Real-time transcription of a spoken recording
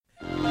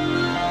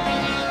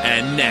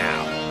And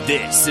now,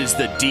 this is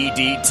the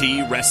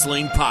DDT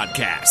Wrestling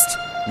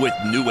Podcast with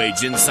New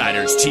Age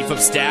Insider's Chief of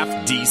Staff,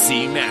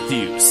 DC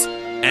Matthews,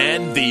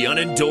 and the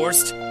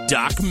unendorsed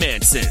Doc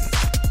Manson.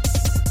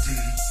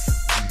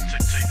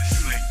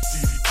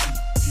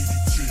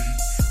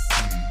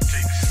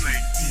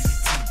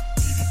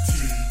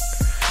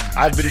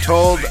 I've been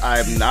told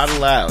I'm not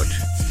allowed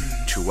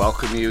to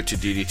welcome you to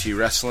DDT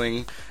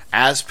Wrestling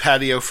as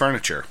patio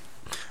furniture.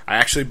 I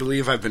actually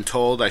believe I've been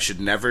told I should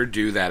never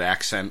do that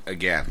accent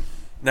again.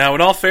 Now, in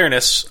all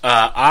fairness,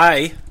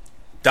 I,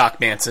 Doc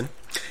Manson,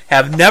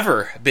 have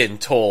never been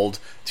told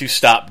to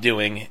stop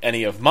doing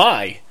any of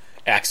my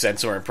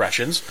accents or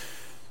impressions,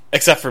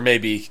 except for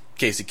maybe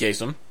Casey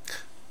Kasem.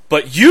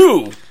 But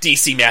you,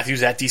 DC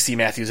Matthews at DC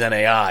Matthews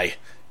NAI,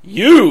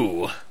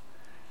 you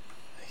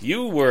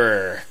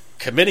were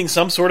committing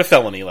some sort of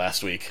felony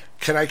last week.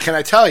 Can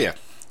I tell you,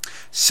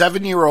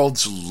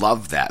 7-year-olds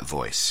love that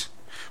voice.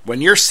 When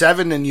you're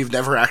 7 and you've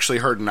never actually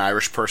heard an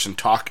Irish person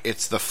talk,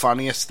 it's the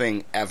funniest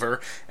thing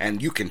ever,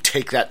 and you can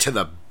take that to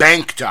the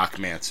bank, Doc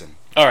Manson.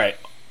 All right,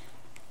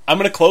 I'm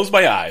going to close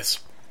my eyes.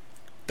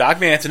 Doc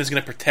Manson is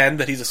going to pretend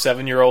that he's a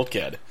 7-year-old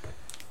kid,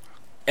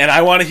 and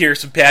I want to hear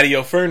some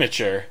patio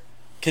furniture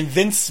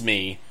convince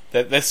me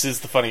that this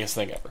is the funniest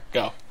thing ever.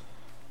 Go.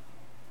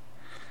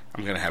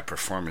 I'm going to have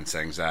performance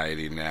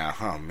anxiety now.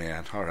 Oh,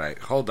 man. All right.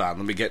 Hold on.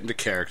 Let me get into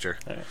character.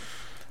 All right.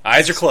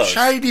 Eyes are closed.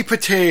 Shiny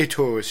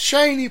potatoes.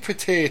 Shiny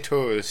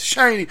potatoes.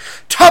 Shiny.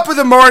 Top of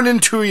the morning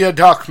to you,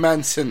 Doc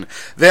Manson.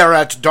 There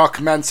at Doc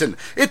Manson.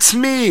 It's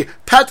me.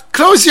 Pat.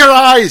 Close your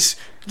eyes.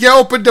 You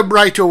opened them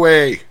right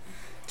away.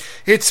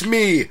 It's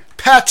me,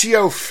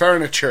 Patio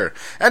Furniture,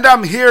 and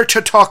I'm here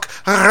to talk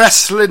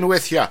wrestling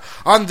with you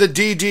on the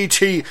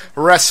DDT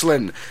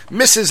Wrestling.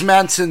 Mrs.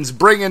 Manson's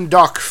bringing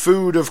Doc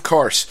food, of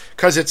course,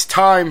 because it's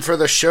time for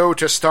the show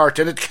to start,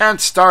 and it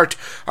can't start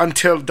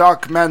until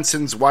Doc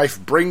Manson's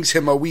wife brings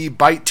him a wee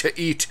bite to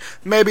eat,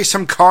 maybe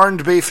some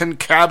corned beef and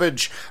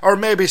cabbage, or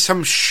maybe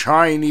some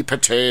shiny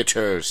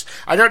potatoes.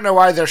 I don't know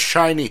why they're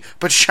shiny,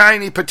 but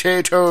shiny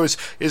potatoes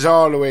is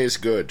always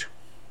good.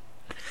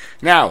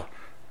 Now,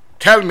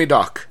 tell me,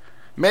 Doc,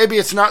 maybe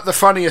it's not the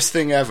funniest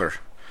thing ever,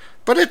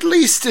 but at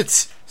least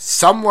it's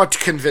somewhat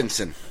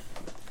convincing.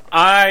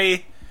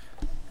 I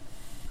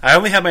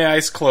only had my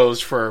eyes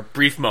closed for a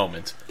brief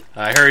moment.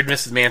 I heard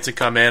Mrs. Manson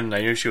come in, and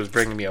I knew she was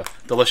bringing me a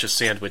delicious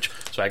sandwich,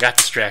 so I got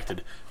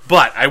distracted.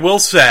 But I will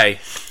say,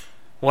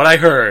 what I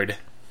heard,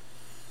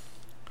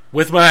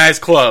 with my eyes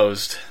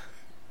closed,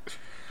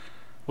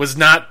 was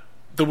not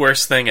the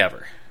worst thing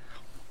ever.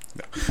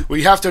 No. Well,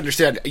 you have to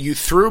understand, you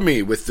threw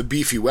me with the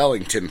beefy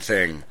Wellington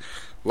thing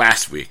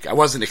last week. I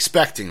wasn't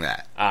expecting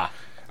that.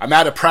 I'm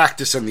out of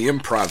practice on the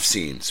improv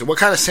scene. So what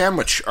kind of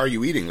sandwich are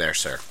you eating there,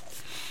 sir?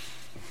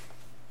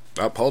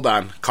 Oh, hold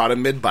on. Caught a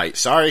mid-bite.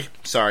 Sorry.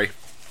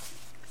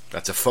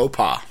 That's a faux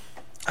pas.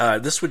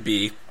 This would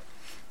be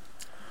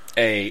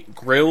a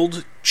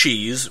grilled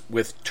cheese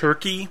with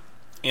turkey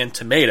and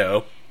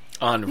tomato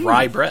on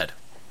rye bread.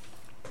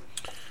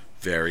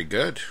 Very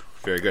good.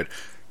 Very good.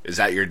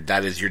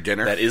 That is your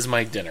dinner? That is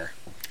my dinner.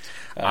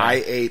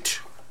 I ate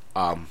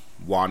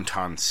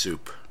wonton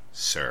soup,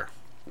 sir.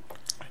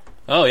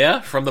 Oh,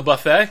 yeah? From the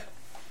buffet?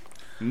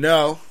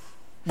 No.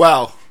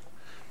 Well,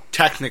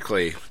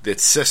 technically,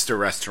 it's sister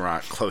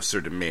restaurant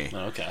closer to me.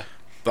 Oh, okay.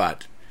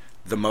 But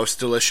the most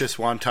delicious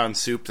wonton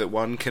soup that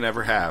one can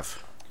ever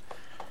have.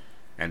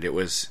 And it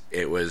was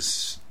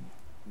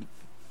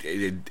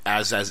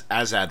as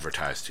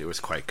advertised. It was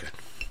quite good.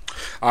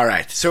 All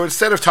right. So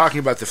instead of talking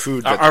about the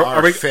food that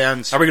our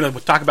fans... Are we going to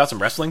talk about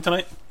some wrestling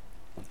tonight?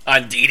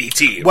 On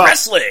DDT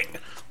Wrestling!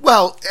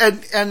 Well,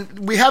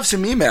 and we have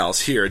some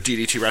emails here at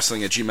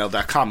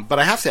ddtwrestling@gmail.com, but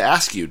I have to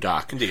ask you,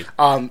 Doc. Indeed.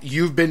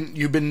 You've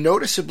been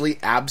noticeably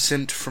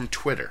absent from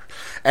Twitter,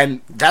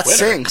 and that's Twitter?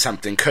 saying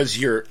something because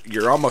you're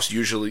almost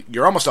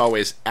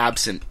always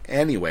absent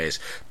anyways.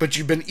 But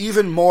you've been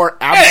even more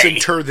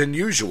absenter than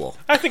usual.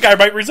 I think I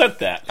might resent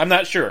that. I'm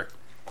not sure.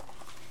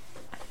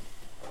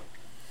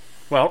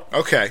 Well,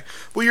 okay.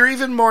 Well, you're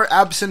even more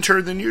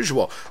absenter than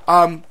usual.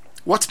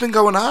 What's been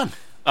going on?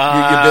 You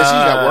busy?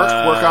 You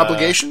got work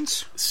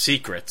obligations?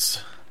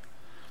 Secrets.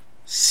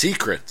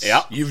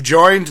 Yeah. You've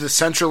joined the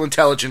Central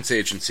Intelligence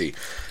Agency.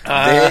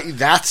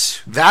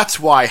 That's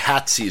why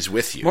Hatsy's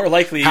with you. More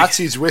likely,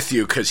 Hatsy's with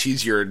you because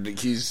he's the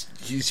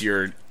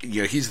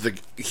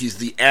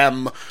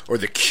M or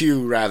the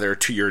Q rather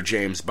to your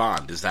James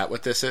Bond. Is that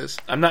what this is?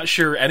 I'm not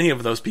sure any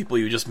of those people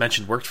you just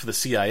mentioned worked for the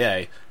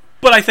CIA.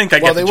 But I think I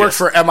get Well, the they work gist.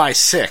 for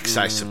MI6,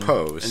 I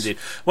suppose. Indeed.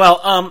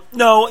 Well,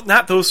 no,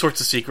 not those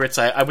sorts of secrets.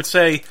 I would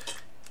say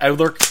I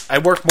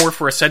work more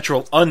for a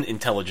central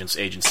unintelligence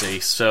agency,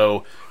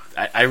 so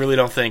I really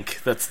don't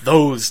think that's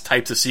those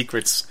types of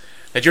secrets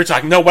that you're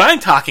talking. No, what I'm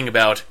talking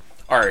about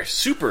are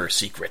super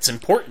secrets,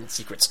 important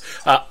secrets.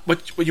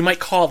 What you might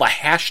call the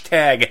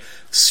hashtag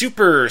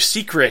super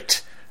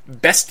secret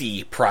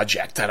bestie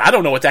project. And I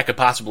don't know what that could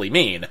possibly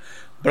mean,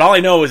 but all I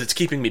know is it's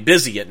keeping me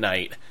busy at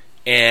night.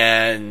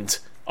 And,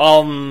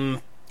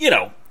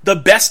 the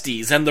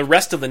besties and the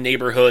rest of the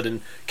neighborhood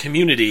and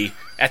community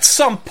at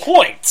some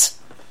point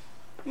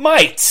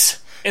might,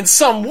 in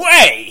some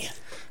way,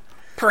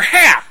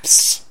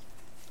 perhaps,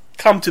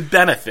 come to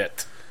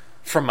benefit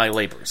from my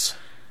labors.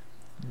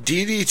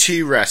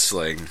 DDT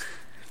Wrestling.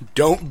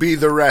 Don't be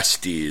the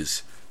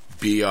resties.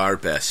 Be our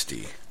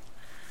bestie.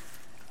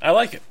 I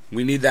like it.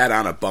 We need that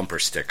on a bumper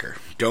sticker.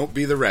 Don't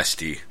be the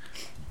restie.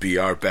 Be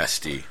our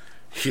bestie.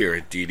 Here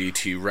at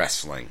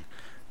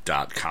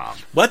DDTWrestling.com.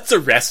 What's a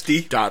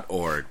restie?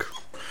 .org.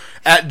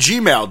 At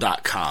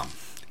gmail.com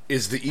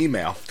is the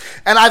email.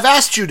 And I've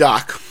asked you,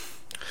 Doc.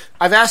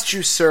 I've asked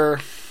you, sir.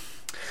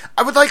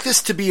 I would like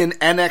this to be an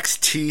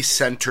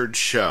NXT-centered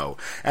show.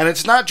 And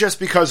it's not just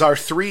because our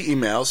 3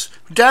 emails,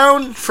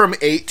 down from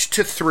 8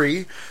 to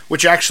 3,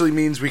 which actually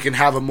means we can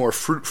have a more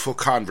fruitful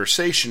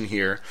conversation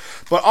here,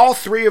 but all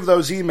 3 of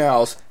those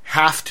emails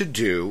have to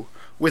do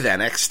with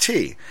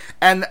NXT.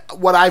 And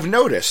what I've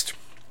noticed,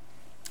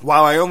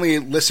 while I only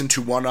listen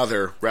to one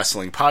other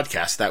wrestling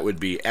podcast, that would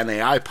be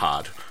NAI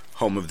Pod,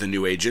 home of the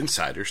New Age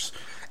Insiders,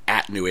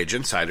 at New Age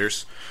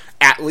Insiders,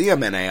 at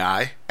Liam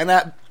NAI, and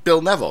at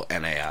Bill Neville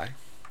NAI.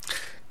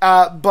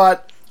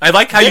 But I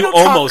like how you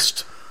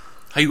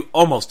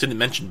almost didn't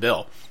mention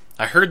Bill.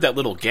 I heard that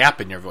little gap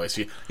in your voice.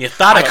 You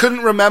thought I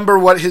couldn't remember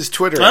what his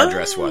Twitter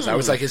address was. I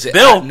was like, "Is it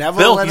Bill? Neville?"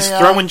 Bill, NAI? he's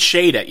throwing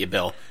shade at you,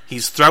 Bill.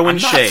 He's throwing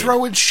shade. I'm not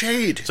throwing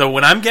shade. So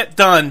when I'm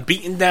done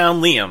beating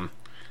down Liam,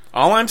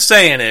 all I'm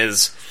saying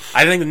is,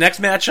 I think the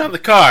next match on the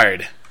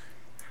card,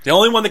 the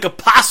only one that could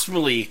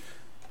possibly,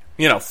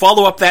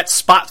 follow up that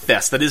spot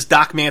fest that is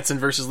Doc Manson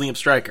versus Liam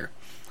Stryker,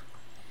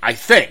 I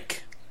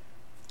think,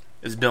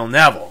 is Bill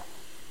Neville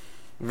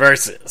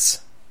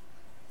versus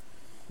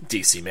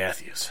DC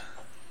Matthews.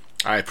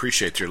 I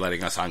appreciate your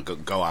letting us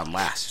go on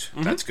last.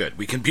 Mm-hmm. That's good.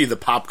 We can be the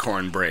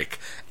popcorn break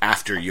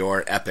after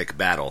your epic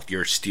battle,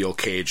 your steel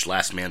cage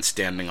last man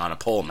standing on a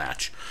pole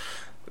match.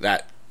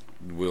 That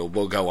we'll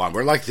go on.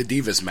 We're like the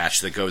Divas match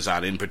that goes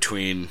on in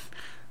between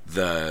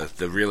the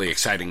really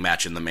exciting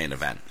match in the main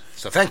event.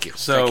 So thank you.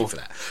 Thank you for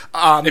that.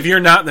 If you're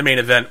not in the main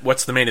event,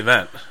 what's the main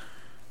event?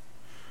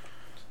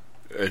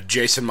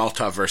 Jason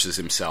Malta versus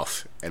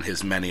himself and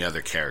his many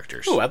other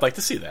characters. Oh, I'd like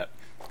to see that.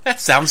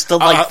 That sounds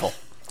delightful.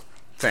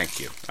 Thank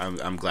you.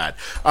 I'm glad.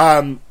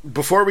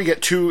 Before we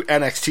get too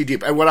NXT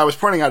deep, and what I was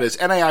pointing out is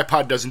NAI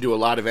Pod doesn't do a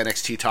lot of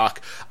NXT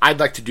talk. I'd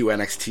like to do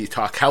NXT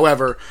talk.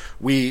 However,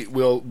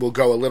 we'll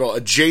go a little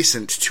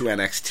adjacent to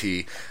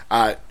NXT.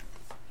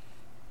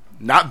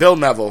 Not Bill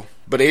Neville,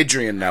 but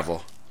Adrian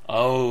Neville.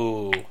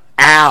 Oh.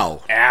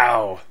 Ow.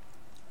 Ow.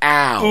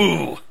 Ow.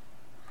 Ooh.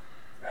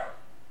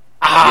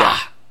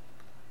 Ah.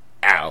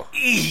 Yeah. Ow.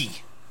 Eee.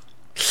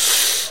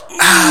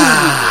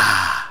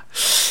 Ah.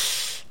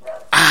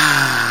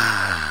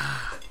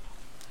 Ah.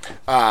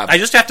 I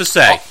just have to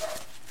say,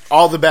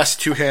 all the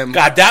best to him.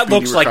 God, that Speedy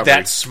looks like recovery.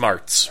 that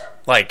smarts.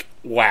 Like,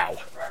 wow.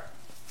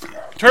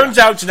 Turns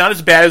out it's not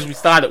as bad as we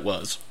thought it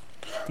was.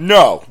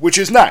 No, which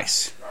is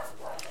nice.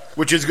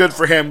 Which is good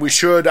for him. We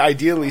should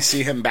ideally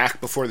see him back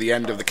before the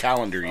end of the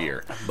calendar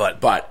year.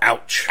 But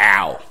ouch.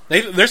 Ow.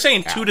 They're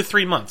saying 2 to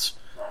 3 months.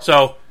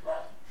 So,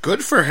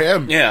 good for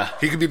him. Yeah.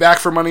 He could be back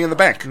for Money in the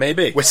Bank.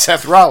 Maybe. With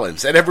Seth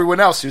Rollins and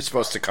everyone else who's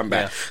supposed to come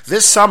back. Yeah.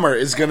 This summer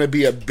is going to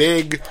be a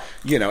big,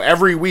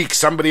 every week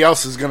somebody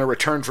else is going to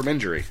return from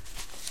injury.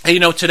 Hey,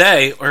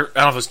 today, or I don't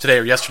know if it was today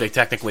or yesterday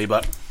technically,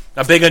 but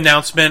a big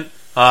announcement.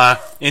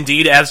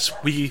 Indeed, as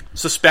we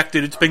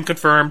suspected, it's been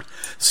confirmed.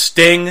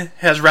 Sting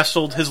has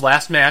wrestled his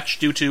last match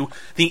due to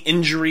the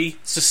injury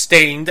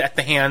sustained at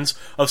the hands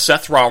of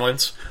Seth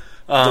Rollins.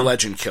 The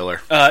Legend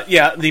Killer.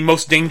 The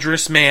most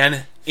dangerous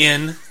man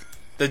in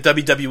the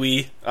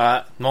WWE.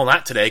 Well,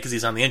 not today because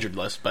he's on the injured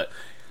list, but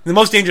the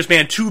most dangerous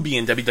man to be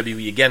in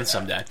WWE again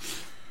someday.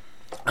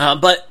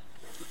 But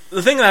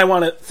the thing that I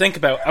want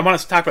to I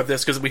want to talk about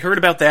this because we heard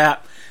about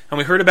that. And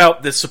we heard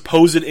about the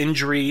supposed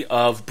injury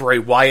of Bray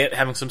Wyatt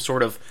having some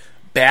sort of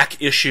back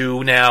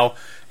issue now.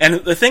 And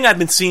the thing I've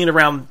been seeing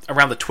around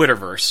the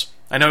Twitterverse,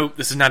 I know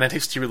this is not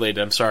NXT related,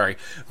 I'm sorry,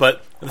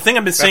 but the thing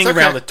I've been seeing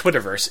around the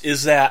Twitterverse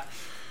is that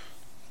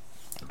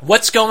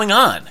what's going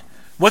on?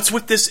 What's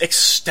with this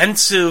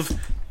extensive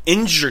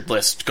injured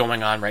list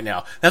going on right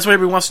now? That's what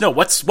everyone wants to know.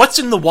 What's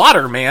in the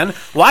water, man?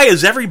 Why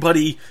is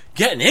everybody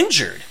getting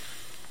injured?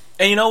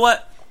 And you know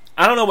what?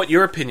 I don't know what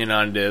your opinion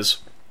on it is.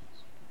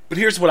 But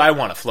here's what I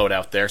want to float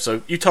out there,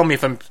 so you tell me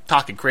if I'm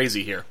talking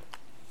crazy here.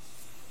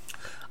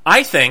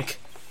 I think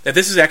that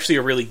this is actually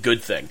a really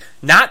good thing.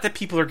 Not that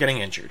people are getting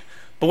injured,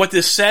 but what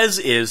this says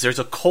is there's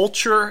a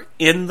culture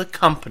in the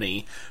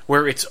company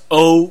where it's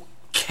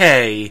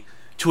okay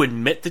to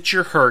admit that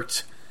you're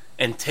hurt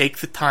and take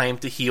the time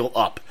to heal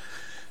up.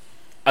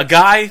 A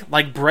guy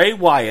like Bray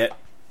Wyatt,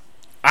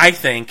 I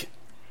think,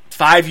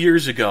 5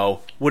 years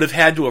ago, would have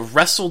had to have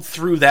wrestled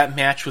through that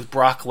match with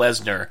Brock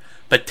Lesnar,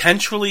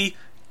 potentially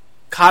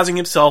causing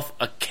himself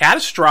a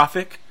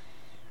catastrophic,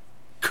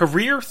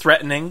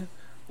 career-threatening,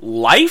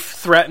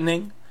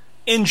 life-threatening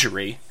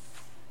injury,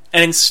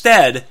 and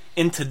instead,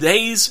 in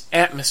today's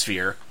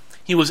atmosphere,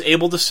 he was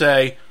able to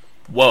say,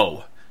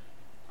 whoa,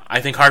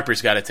 I think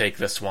Harper's got to take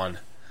this one.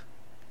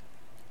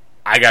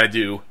 I got to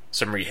do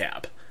some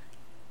rehab.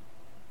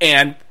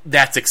 And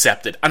that's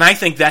accepted. And I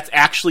think that's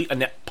actually a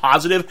net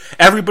positive.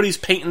 Everybody's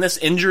painting this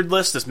injured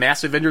list, this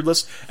massive injured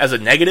list, as a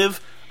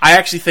negative. I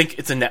actually think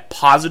it's a net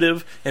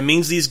positive. It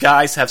means these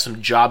guys have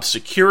some job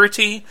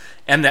security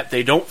and that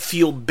they don't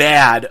feel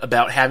bad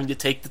about having to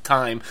take the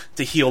time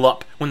to heal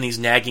up when these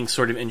nagging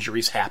sort of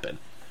injuries happen.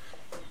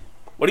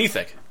 What do you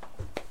think?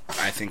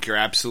 I think you're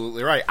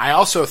absolutely right. I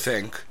also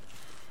think,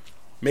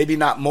 maybe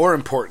not more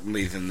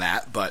importantly than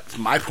that, but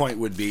my point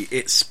would be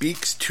it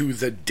speaks to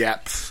the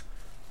depth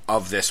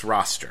of this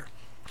roster.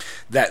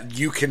 That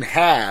you can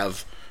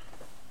have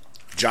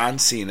John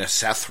Cena,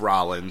 Seth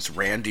Rollins,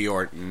 Randy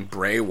Orton,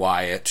 Bray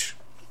Wyatt,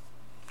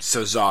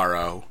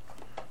 Cesaro,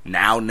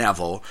 now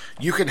Neville.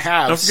 You can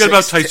have... Don't forget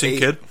about Tyson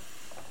Kidd.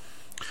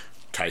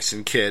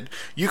 Tyson Kidd.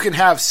 You can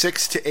have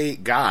 6 to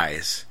 8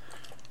 guys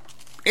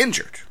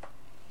injured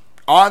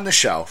on the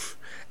shelf,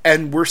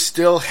 and we're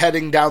still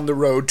heading down the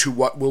road to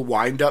what will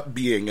wind up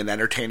being an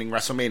entertaining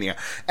WrestleMania.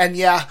 And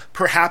yeah,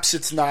 perhaps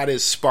it's not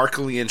as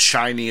sparkly and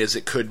shiny as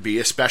it could be,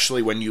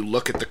 especially when you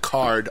look at the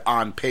card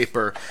on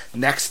paper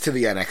next to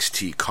the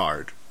NXT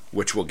card,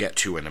 which we'll get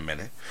to in a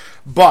minute.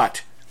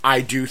 But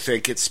I do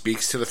think it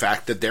speaks to the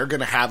fact that they're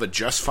going to have a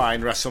just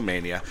fine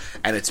WrestleMania,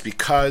 and it's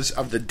because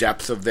of the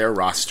depth of their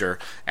roster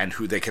and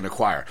who they can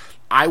acquire.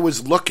 I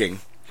was looking,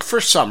 for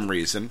some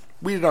reason,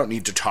 we don't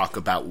need to talk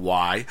about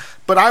why,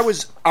 but I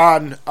was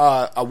on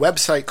a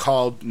website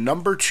called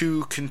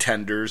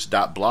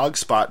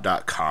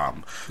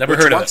number2contenders.blogspot.com. Never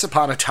heard of it. Once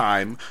upon a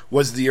time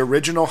was the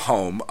original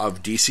home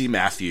of DC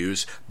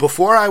Matthews,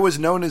 before I was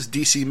known as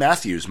DC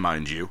Matthews,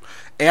 mind you,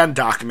 and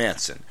Doc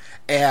Manson.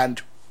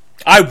 And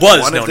I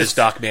was known as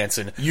Doc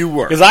Manson. You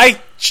were. Because I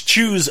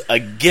choose a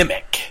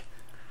gimmick,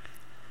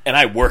 and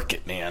I work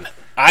it, man.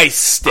 I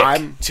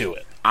stick to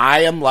it. I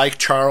am like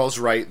Charles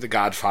Wright, the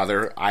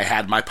Godfather. I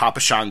had my Papa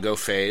Shango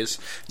phase.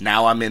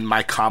 Now I'm in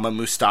my Kama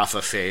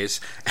Mustafa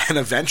phase. And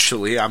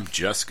eventually I'm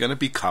just going to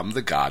become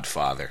the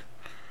Godfather.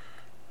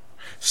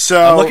 So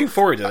I'm looking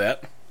forward to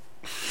that.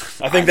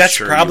 I think that's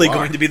sure probably you are.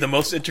 going to be the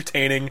most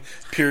entertaining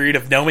period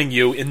of knowing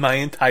you in my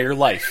entire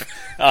life.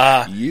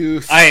 I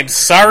am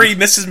sorry,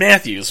 Mrs.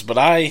 Matthews, but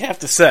I have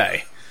to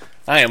say,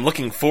 I am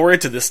looking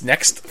forward to this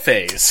next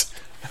phase.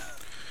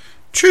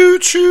 Choo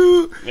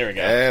choo. There we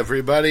go.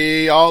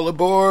 Everybody all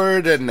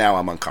aboard, and now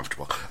I'm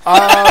uncomfortable.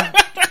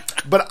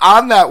 But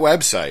on that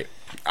website,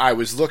 I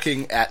was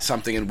looking at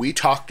something, and we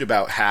talked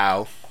about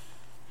how,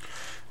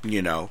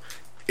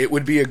 it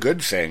would be a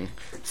good thing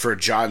for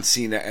John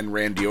Cena and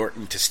Randy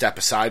Orton to step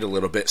aside a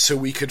little bit so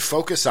we could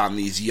focus on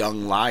these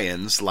young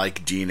lions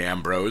like Dean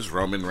Ambrose,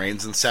 Roman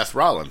Reigns, and Seth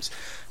Rollins.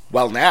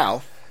 Well,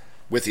 now,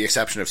 with the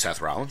exception of Seth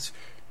Rollins,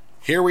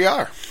 here we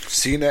are.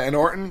 Cena and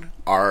Orton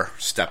are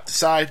stepped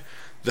aside.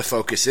 The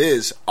focus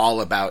is all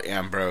about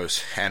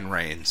Ambrose and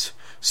Reigns.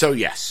 So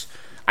yes,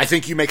 I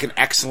think you make an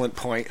excellent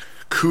point.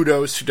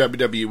 Kudos to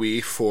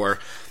WWE for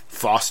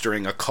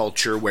fostering a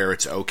culture where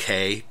it's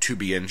okay to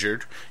be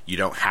injured. You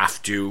don't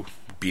have to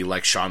be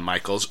like Shawn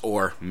Michaels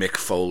or Mick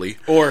Foley.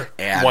 Or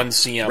one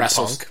CM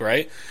Punk,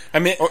 right? I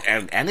mean,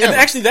 and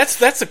actually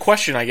that's the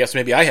question I guess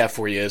maybe I have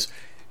for you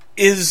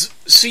is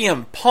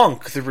CM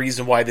Punk the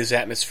reason why this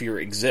atmosphere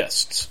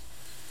exists?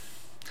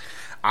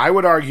 I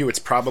would argue it's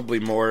probably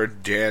more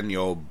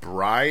Daniel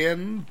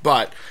Bryan,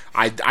 but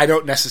I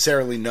don't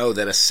necessarily know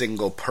that a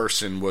single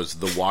person was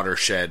the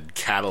watershed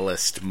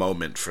catalyst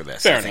moment for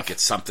this. Fair I enough. think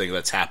it's something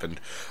that's happened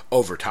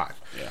over time.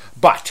 Yeah.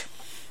 But,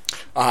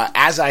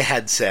 as I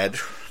had said,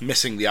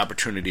 missing the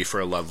opportunity for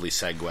a lovely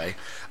segue,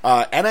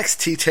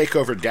 NXT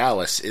TakeOver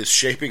Dallas is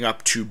shaping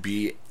up to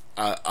be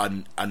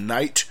a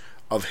night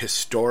of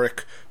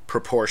historic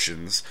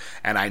proportions,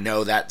 and I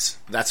know that's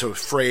a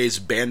phrase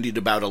bandied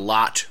about a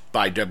lot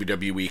by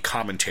WWE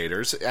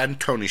commentators and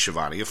Tony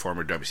Schiavone, a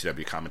former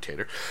WCW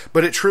commentator,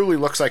 but it truly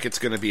looks like it's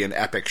going to be an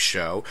epic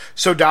show.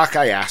 So Doc,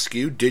 I ask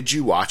you, did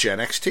you watch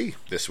NXT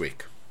this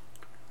week?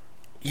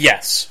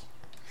 Yes.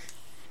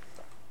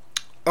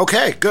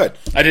 Okay, good.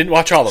 I didn't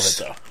watch all of it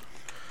though.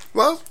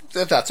 Well,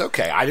 that's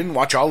okay. I didn't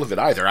watch all of it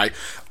either.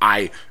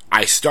 I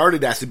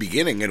started at the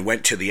beginning and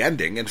went to the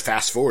ending and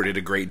fast-forwarded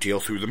a great deal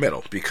through the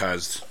middle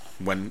because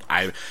when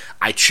I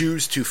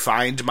choose to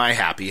find my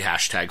happy,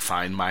 hashtag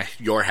find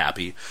your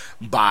happy,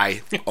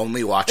 by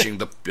only watching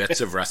the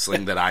bits of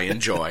wrestling that I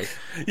enjoy.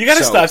 You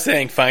gotta stop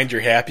saying find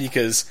your happy,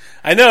 because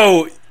I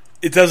know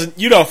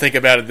you don't think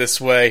about it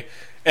this way,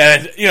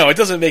 and it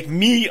doesn't make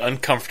me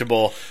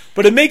uncomfortable,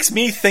 but it makes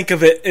me think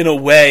of it in a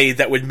way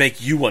that would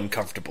make you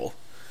uncomfortable.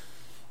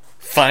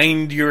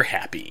 Find your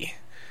happy.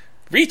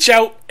 Reach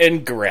out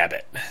and grab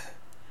it.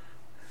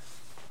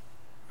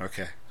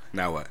 Okay,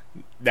 now what?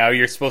 Now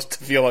you're supposed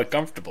to feel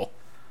uncomfortable.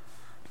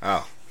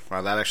 Oh,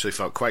 well, that actually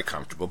felt quite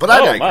comfortable, but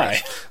I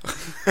digress. My.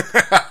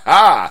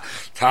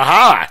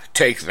 Ha-ha!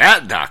 Take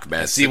that, Doc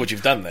Manson. See what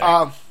you've done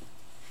there.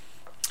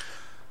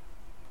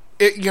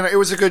 It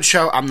was a good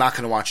show. I'm not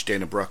going to watch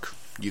Dana Brooke.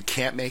 You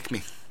can't make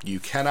me. You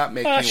cannot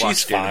make me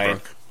watch Dana fine.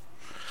 Brooke.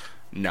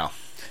 No.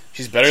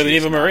 She's better than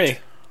Eva Marie.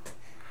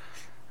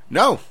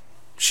 No,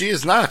 she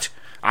is not.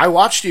 I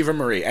watched Eva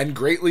Marie and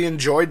greatly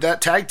enjoyed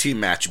that tag team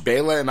match.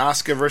 Bayla and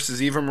Asuka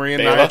versus Eva Marie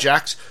and Bayla? Nia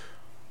Jax.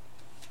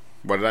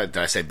 Did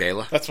I say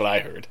Bayla? That's what I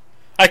heard.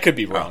 I could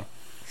be wrong.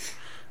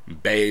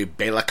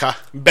 Baylaka?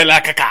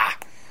 Belakaka.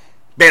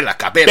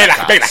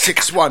 Baylaka.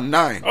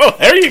 619. Oh,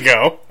 there you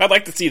go. I'd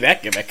like to see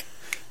that gimmick.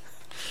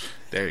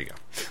 There you go.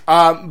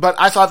 But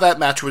I thought that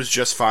match was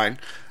just fine.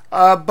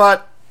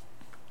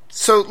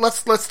 So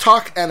let's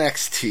talk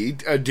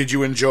NXT. Did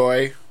you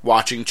enjoy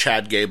watching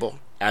Chad Gable,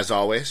 as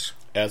always?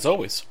 As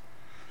always.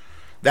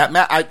 That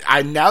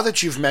I now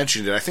that you've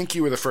mentioned it, I think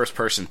you were the first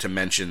person to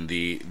mention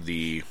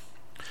the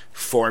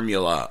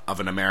formula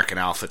of an American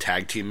Alpha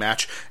tag team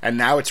match, and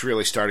now it's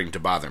really starting to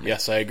bother me.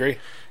 Yes, I agree.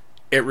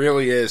 It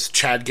really is.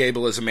 Chad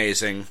Gable is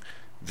amazing,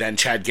 then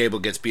Chad Gable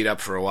gets beat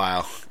up for a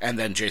while, and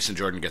then Jason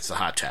Jordan gets the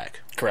hot tag.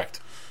 Correct.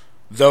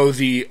 Though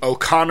the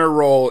O'Connor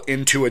roll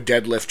into a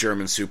deadlift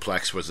German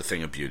suplex was a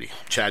thing of beauty.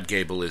 Chad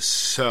Gable is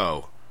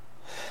so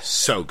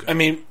good. I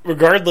mean,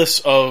 regardless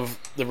of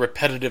the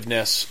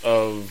repetitiveness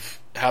of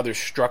how they're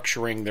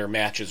structuring their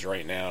matches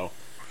right now,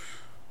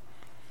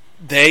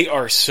 they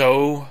are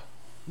so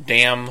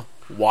damn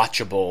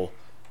watchable.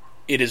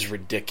 It is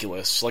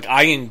ridiculous. Like,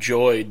 I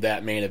enjoyed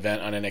that main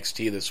event on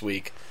NXT this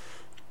week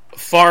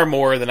far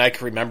more than I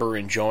can remember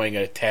enjoying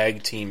a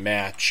tag team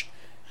match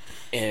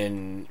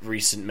in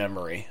recent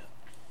memory.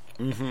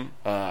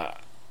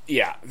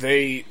 Yeah,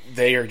 they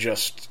are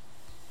just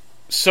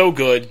so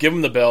good. Give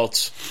them the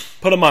belts,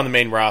 put them on the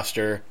main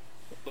roster.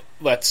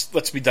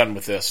 Let's be done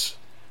with this.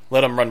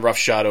 Let them run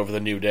roughshod over the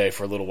New Day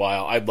for a little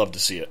while. I'd love to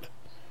see it.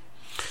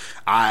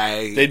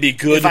 They'd be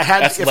good. If I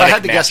had to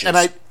matches.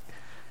 guess,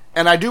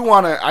 and I do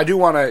want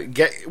to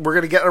get. We're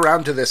going to get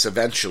around to this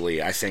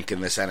eventually. I think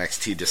in this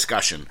NXT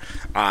discussion,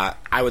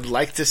 I would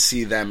like to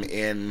see them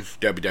in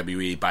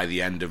WWE by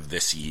the end of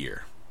this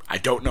year. I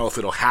don't know if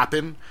it'll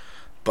happen,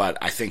 but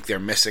I think they're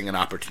missing an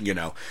opportunity. You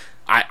know,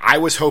 I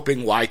was hoping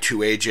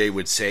Y2AJ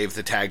would save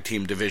the tag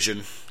team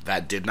division.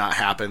 That did not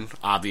happen,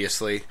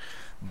 obviously,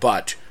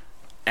 but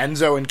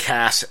Enzo and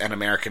Cass and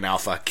American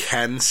Alpha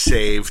can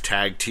save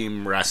tag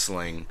team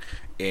wrestling.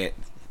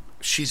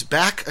 She's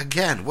back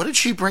again. What did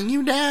she bring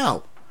you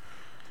now?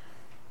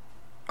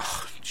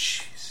 Oh,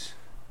 jeez.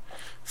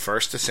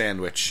 First a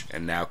sandwich,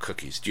 and now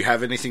cookies. Do you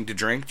have anything to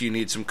drink? Do you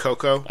need some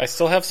cocoa? I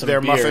still have some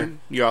beer.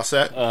 Muffin? You all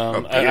set?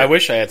 I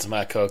wish I had some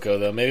hot cocoa,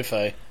 though. Maybe if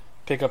I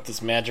pick up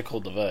this magical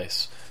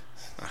device.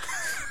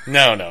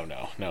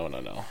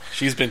 No.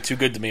 She's been too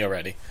good to me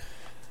already.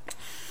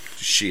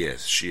 She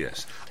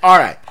is. All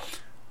right.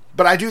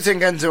 But I do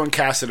think Enzo and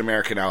Cass and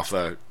American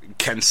Alpha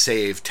can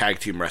save tag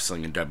team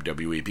wrestling in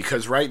WWE,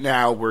 because right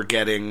now we're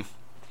getting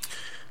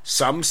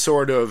some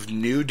sort of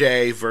New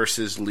Day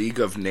versus League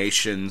of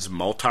Nations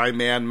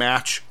multi-man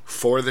match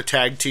for the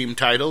tag team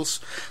titles.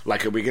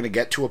 Like, are we going to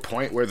get to a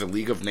point where the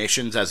League of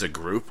Nations as a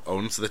group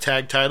owns the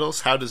tag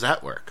titles? How does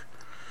that work?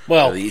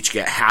 Well, do they each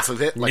get half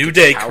of it, like New a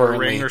Day power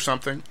currently ring or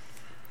something?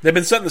 They've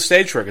been setting the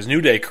stage for it, because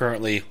New Day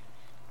currently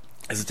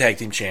is the tag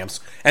team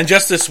champs. And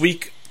just this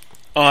week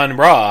on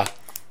Raw,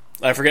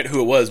 I forget who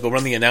it was, but one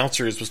of the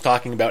announcers was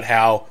talking about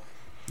how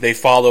they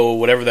follow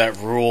whatever that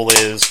rule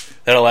is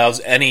that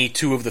allows any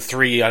two of the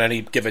three on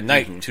any given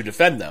night to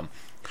defend them.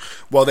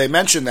 Well, they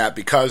mentioned that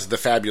because the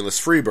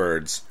Fabulous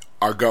Freebirds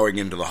are going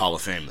into the Hall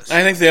of Fame this year.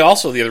 I think the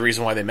other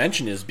reason why they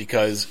mentioned is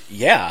because,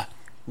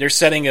 they're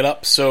setting it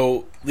up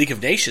so League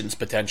of Nations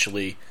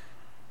potentially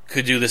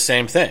could do the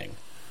same thing.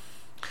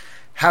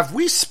 Have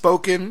we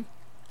spoken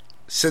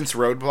since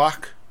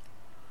Roadblock?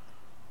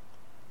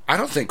 I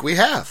don't think we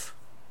have.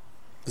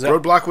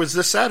 Roadblock was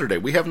this Saturday.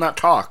 We have not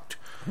talked.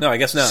 No, I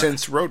guess not.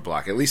 Since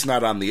Roadblock, at least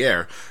not on the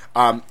air.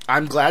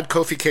 I'm glad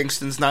Kofi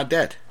Kingston's not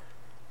dead.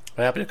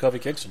 What happened to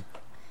Kofi Kingston?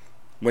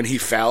 When he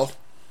fell,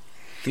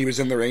 he was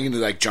in the ring and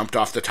he jumped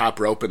off the top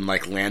rope and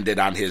landed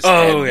on his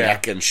head,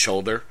 neck, and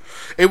shoulder.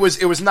 It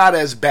was not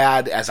as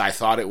bad as I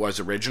thought it was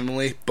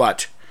originally,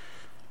 but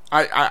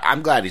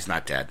I'm glad he's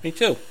not dead. Me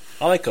too.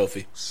 I like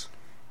Kofi.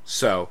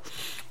 So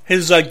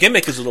his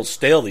gimmick is a little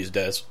stale these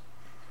days.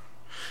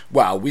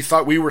 Well,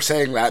 we were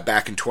saying that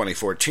back in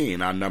 2014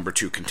 on number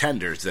 2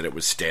 Contenders, that it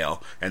was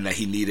stale and that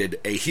he needed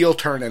a heel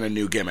turn and a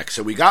new gimmick.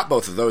 So we got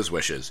both of those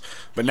wishes,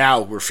 but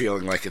now we're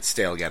feeling like it's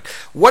stale again.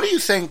 What do you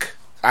think?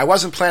 I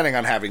wasn't planning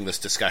on having this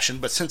discussion,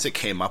 but since it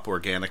came up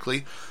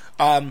organically,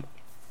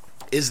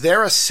 is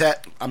there a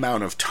set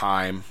amount of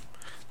time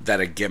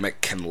that a gimmick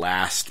can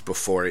last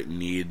before it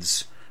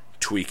needs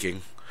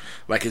tweaking?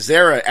 Like, is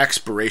there an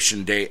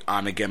expiration date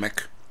on a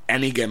gimmick?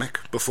 Any gimmick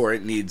before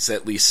it needs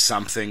at least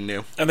something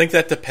new? I think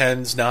that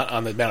depends not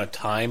on the amount of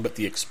time, but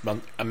the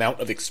amount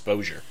of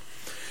exposure.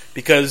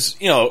 Because,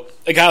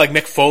 a guy like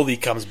Mick Foley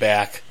comes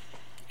back,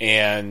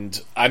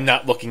 and I'm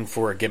not looking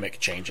for a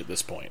gimmick change at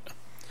this point.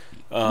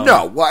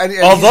 No, well, and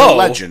although, he's a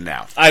legend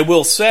now. I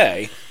will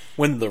say,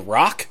 when The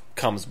Rock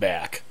comes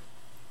back,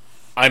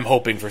 I'm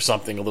hoping for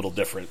something a little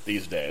different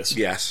these days.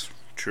 Yes,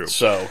 true.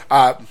 So,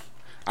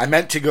 I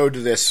meant to go to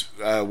this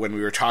when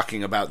we were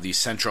talking about the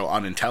Central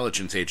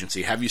Unintelligence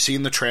Agency. Have you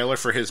seen the trailer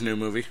for his new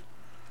movie?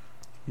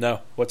 No.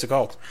 What's it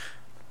called?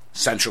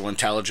 Central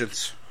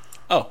Intelligence.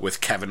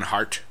 with Kevin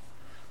Hart.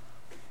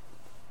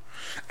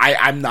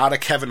 I'm not a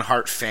Kevin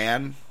Hart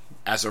fan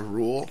as a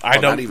rule. I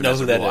don't not even know as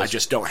who a that rule. is. I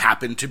just don't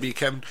happen to be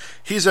Kevin.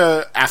 He's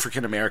a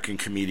African-American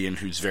comedian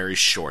who's very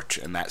short,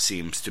 and that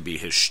seems to be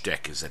his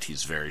shtick, is that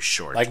he's very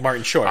short. Like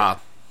Martin Short,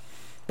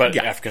 but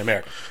yeah. African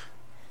American.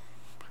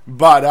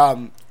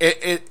 But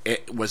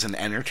it was an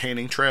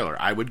entertaining trailer.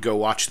 I would go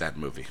watch that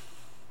movie.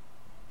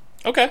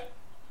 Okay.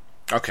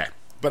 Okay,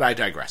 but I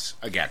digress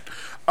again.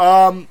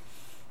 You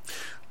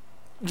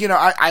know,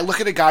 I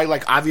look at a guy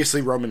like,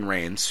 obviously, Roman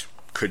Reigns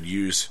could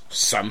use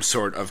some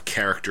sort of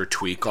character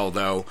tweak,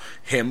 although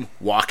him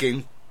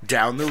walking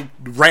down the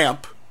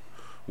ramp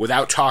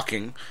without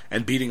talking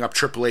and beating up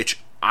Triple H,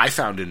 I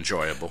found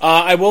enjoyable.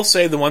 I will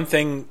say the one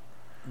thing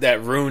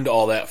that ruined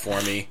all that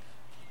for me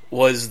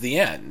was the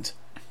end.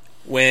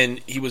 When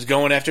he was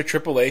going after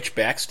Triple H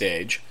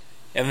backstage,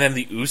 and then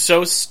the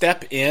Usos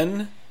step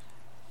in,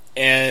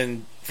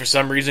 and for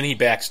some reason he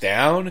backs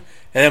down,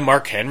 and then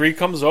Mark Henry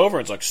comes over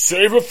and it's like,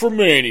 save it for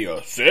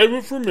Mania, save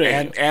it for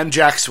Mania. And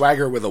Jack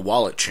Swagger with a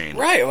wallet chain.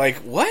 Right, like,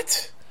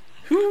 what?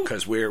 Who?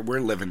 Because we're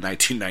living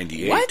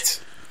 1998.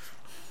 What?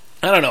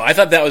 I don't know, I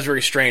thought that was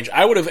very strange.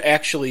 I would have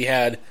actually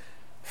had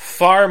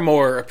far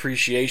more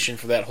appreciation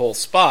for that whole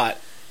spot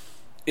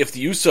if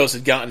the Usos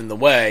had gotten in the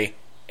way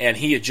and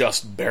he had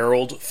just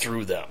barreled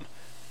through them.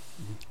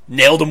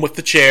 Nailed them with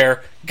the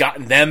chair,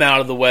 gotten them out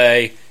of the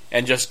way,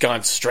 and just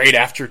gone straight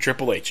after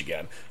Triple H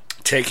again.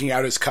 Taking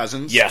out his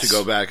cousins Yes. to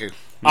go back.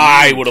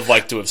 I would have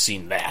liked to have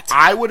seen that.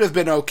 I would have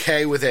been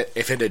okay with it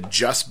if it had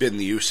just been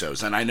the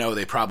Usos, and I know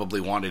they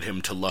probably wanted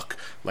him to look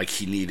like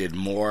he needed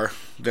more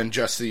than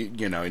just the,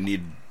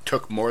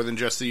 took more than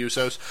just the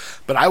Usos,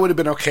 but I would have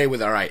been okay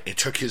with, all right, it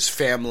took his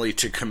family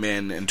to come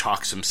in and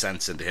talk some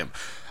sense into him.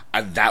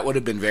 That would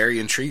have been very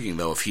intriguing,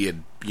 though, if he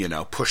had,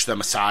 pushed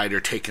them aside or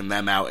taken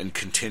them out and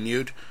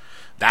continued.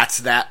 That's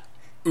that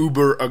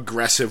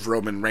uber-aggressive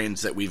Roman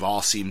Reigns that we've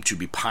all seemed to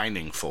be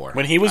pining for.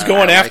 When he was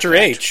going I after like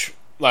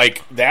that.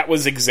 H, that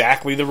was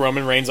exactly the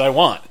Roman Reigns I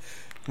want.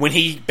 When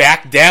he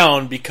backed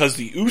down because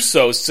the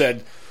Usos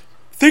said,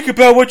 think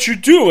about what you're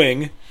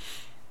doing,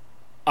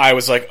 I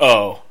was like,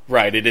 oh,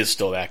 right, it is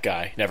still that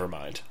guy. Never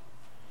mind.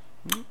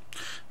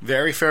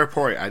 Very fair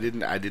point. I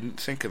didn't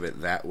think of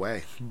it that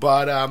way.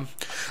 But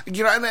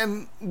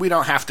and we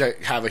don't have to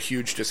have a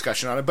huge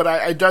discussion on it,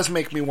 but it does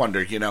make me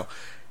wonder,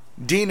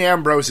 Dean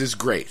Ambrose is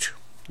great.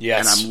 Yes.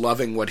 And I'm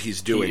loving what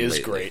he's doing He is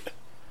lately. great.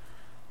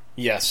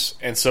 Yes,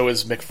 and so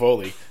is Mick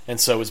Foley, and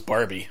so is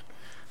Barbie.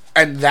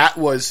 And that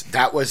was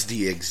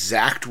the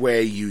exact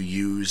way you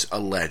use a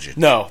legend.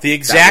 No, the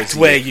exact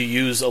way you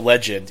use a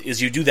legend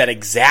is you do that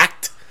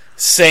exact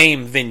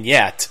same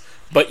vignette,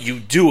 but you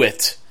do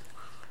it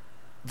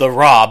the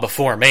Raw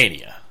before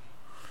Mania.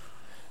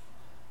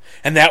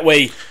 And that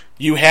way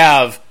you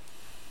have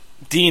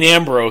Dean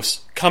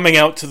Ambrose coming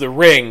out to the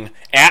ring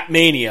at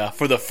Mania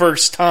for the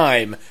first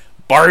time,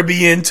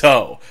 Barbie in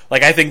tow.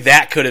 I think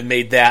that could have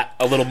made that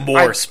a little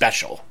more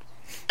special.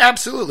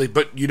 Absolutely,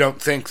 but you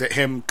don't think that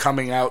him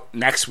coming out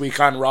next week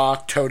on Raw,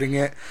 toting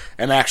it,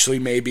 and actually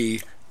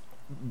maybe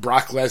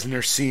Brock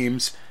Lesnar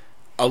seems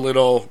a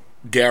little,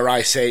 dare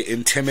I say,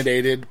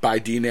 intimidated by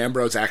Dean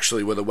Ambrose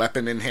actually with a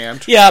weapon in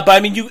hand? Yeah,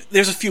 but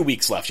there's a few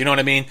weeks left, you know what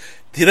I mean?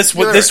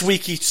 This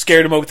week he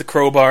scared him out with the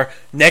crowbar.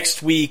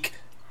 Next week,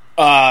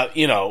 Brock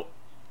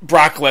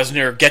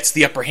Lesnar gets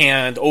the upper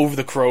hand over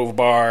the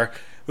crowbar.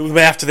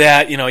 After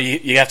that,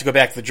 you have to go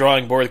back to the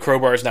drawing board. The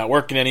crowbar is not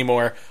working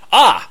anymore.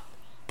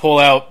 Pull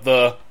out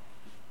the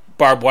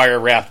barbed wire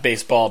wrapped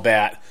baseball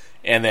bat,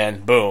 and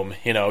then boom,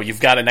 you've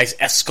got a nice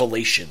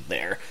escalation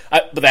there.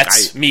 But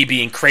that's me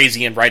being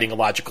crazy and writing a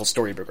logical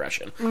story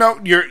progression. No,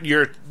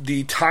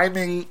 the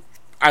timing,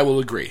 I will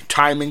agree.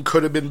 Timing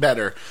could have been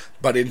better,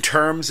 but in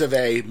terms of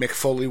Mick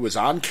Foley was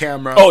on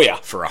camera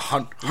for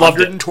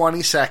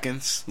 120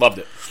 seconds. Loved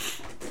it.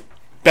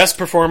 Best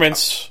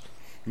performance.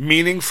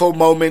 Meaningful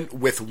moment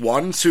with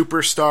one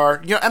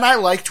superstar. And I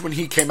liked when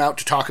he came out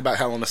to talk about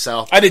Hell in a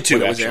Cell. I did too,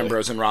 when it was actually.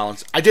 Ambrose and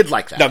Rollins. I did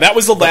like that. No, that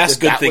was the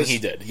last good thing he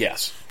did,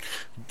 yes.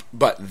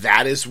 But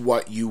that is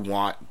what you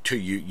want to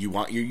you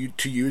want you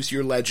to use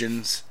your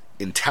legends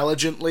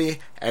intelligently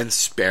and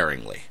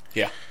sparingly.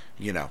 Yeah.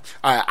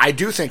 I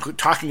do think,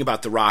 talking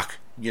about The Rock,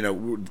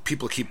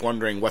 people keep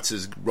wondering what's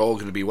his role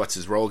going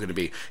to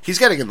be. He's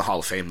getting in the Hall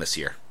of Fame this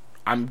year.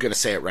 I'm going to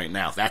say it right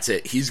now. That's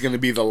it. He's going to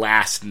be the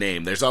last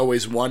name. There's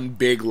always one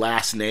big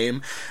last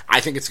name.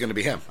 I think it's going to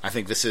be him. I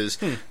think this is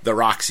The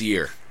Rock's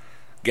year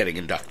getting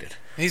inducted.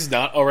 He's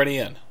not already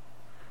in.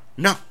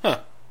 No. Huh.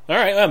 All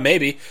right,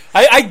 maybe.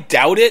 I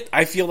doubt it.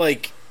 I feel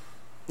like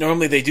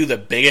normally they do the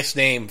biggest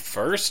name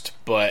first,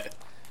 but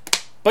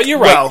you're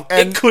right. Well,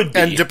 it could be.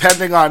 And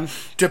depending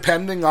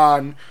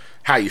on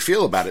how you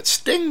feel about it,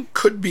 Sting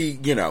could be,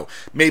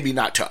 maybe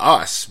not to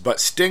us, but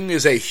Sting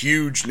is a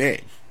huge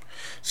name.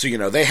 So,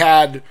 they've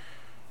had,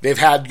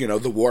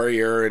 The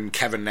Warrior and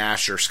Kevin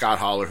Nash or Scott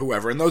Hall or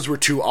whoever, and those were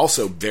two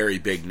also very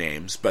big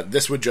names, but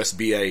this would just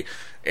be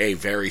a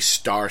very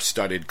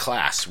star-studded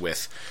class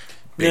with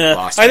big Yeah,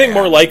 boss. I think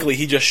man. more likely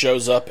he just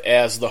shows up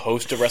as the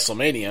host of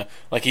WrestleMania,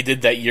 like he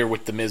did that year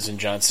with The Miz and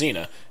John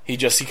Cena. He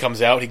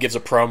comes out, he gives a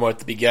promo at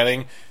the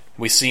beginning,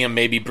 we see him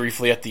maybe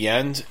briefly at the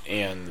end,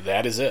 and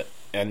that is it.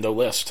 End of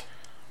list.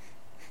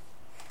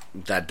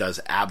 That does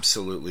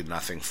absolutely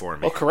nothing for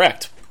me. Well,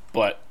 correct,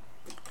 but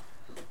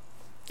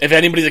if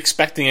anybody's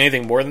expecting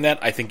anything more than that,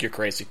 I think you're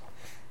crazy.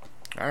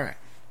 All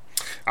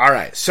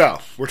right, so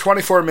we're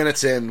 24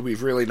 minutes in.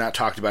 We've really not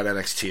talked about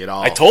NXT at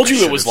all. I told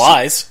you it was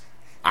lies.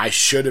 I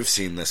should have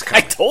seen this I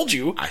coming. told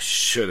you. I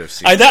should have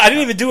seen I this didn't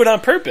coming. even do it on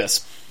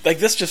purpose. Like,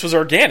 this just was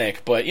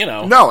organic, but, you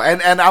know. No,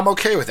 and I'm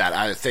okay with that.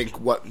 I think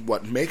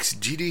what makes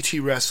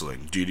DDT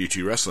Wrestling,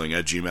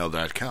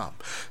 ddtwrestling@gmail.com,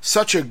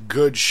 such a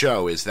good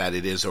show is that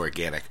it is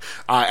organic.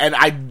 And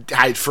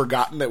I'd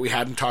forgotten that we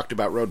hadn't talked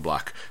about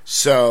Roadblock.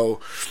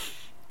 So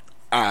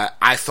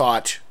I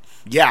thought,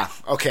 yeah,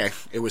 okay,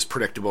 it was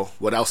predictable.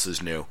 What else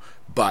is new?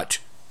 But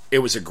it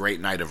was a great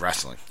night of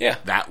wrestling. Yeah.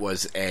 That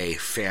was a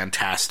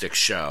fantastic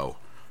show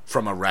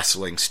from a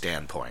wrestling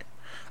standpoint.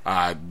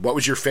 What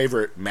was your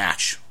favorite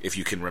match, if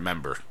you can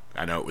remember?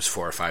 I know it was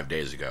 4 or 5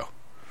 days ago.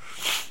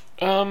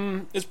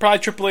 It's probably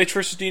Triple H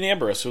versus Dean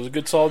Ambrose. It was a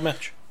good, solid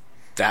match.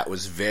 That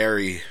was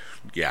very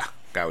good.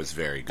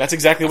 That's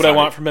exactly what I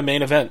want from a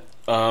main event.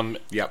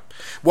 Yep.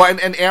 Well,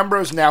 and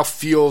Ambrose now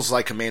feels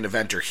like a main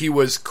eventer. He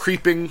was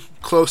creeping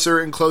closer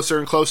and closer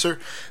and closer,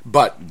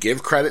 but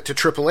give credit to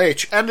Triple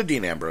H and to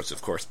Dean Ambrose,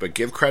 of course, but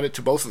give credit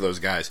to both of those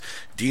guys.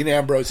 Dean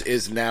Ambrose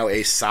is now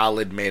a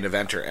solid main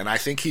eventer, and I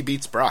think he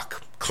beats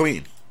Brock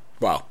clean.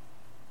 Well,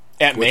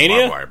 At with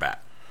Mania? barbed wire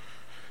bat.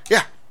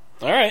 Yeah.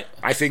 All right.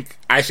 I think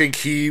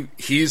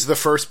he's the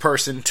first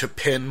person to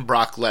pin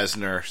Brock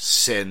Lesnar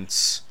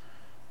since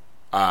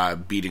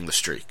beating the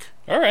streak.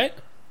 All right.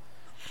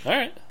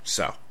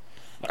 So,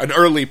 an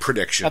early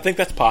prediction. I think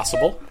that's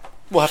possible.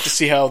 We'll have to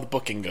see how the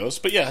booking goes,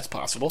 but yeah, it's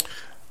possible.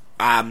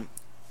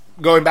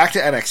 Going back to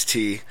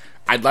NXT,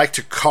 I'd like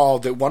to call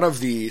that one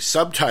of the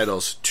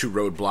subtitles to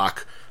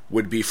Roadblock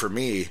would be, for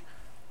me,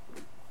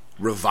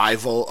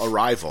 Revival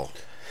Arrival.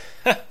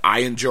 I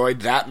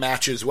enjoyed that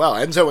match as well.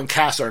 Enzo and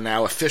Cass are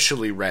now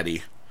officially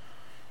ready,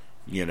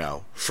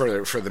 for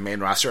the main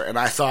roster, and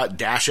I thought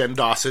Dash and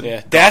Dawson.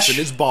 Yeah, Dawson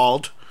is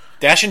bald.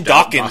 Dash and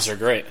Dawkins are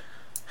great.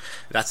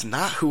 That's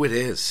not who it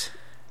is.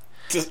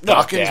 No,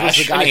 Dawkins Dash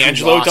was the guy and who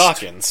Angelo lost.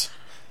 Dawkins.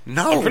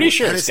 No, I'm pretty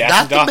sure that it's is Dash not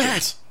and the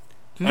Dawkins.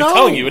 No, I'm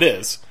telling you it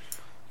is.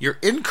 You're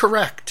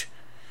incorrect.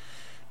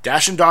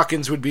 Dash and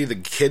Dawkins would be the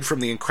kid from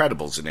The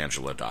Incredibles in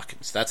Angelo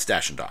Dawkins. That's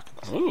Dash and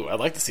Dawkins. Ooh, I'd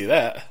like to see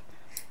that.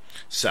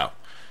 So,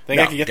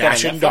 Think I could get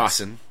Dash that on and Netflix?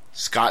 Dawson.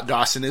 Scott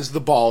Dawson is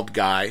the bald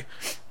guy.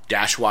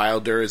 Dash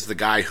Wilder is the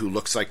guy who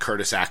looks like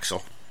Curtis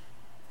Axel.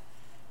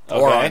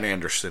 Or Okay. Arn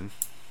Anderson.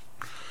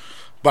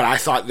 But I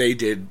thought they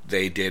did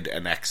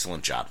an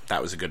excellent job.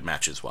 That was a good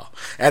match as well.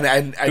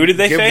 And Who did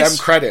they give face? them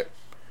credit.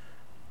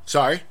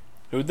 Sorry?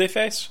 Who'd they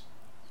face?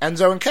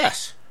 Enzo and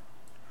Cass.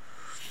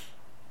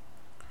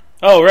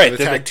 Oh, right, The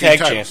they're the tag team tag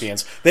titles.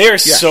 champions. They are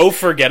so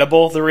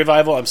forgettable. The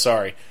Revival. I'm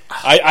sorry,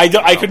 I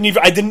couldn't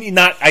even.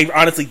 I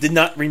honestly did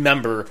not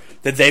remember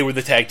that they were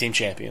the tag team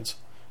champions.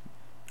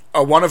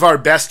 One of our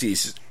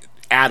besties,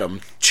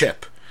 Adam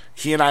Chip,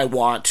 he and I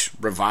want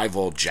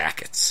Revival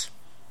jackets.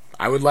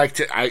 I would like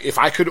to. If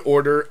I could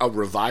order a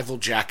Revival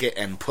jacket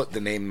and put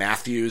the name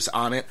Matthews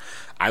on it,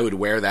 I would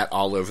wear that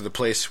all over the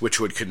place,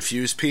 which would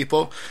confuse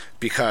people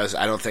because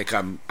I don't think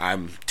I'm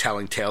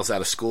telling tales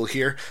out of school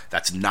here.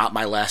 That's not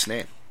my last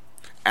name.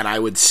 And I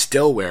would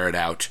still wear it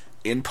out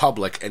in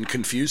public and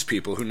confuse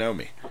people who know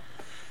me.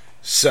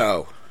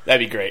 So,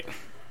 That'd be great.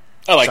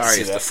 I like to sorry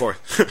see if that. the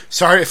fourth.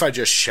 Sorry if I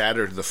just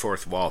shattered the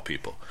fourth wall,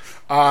 people.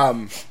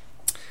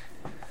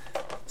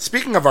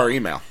 Speaking of our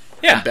email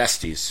and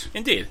besties,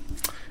 Indeed.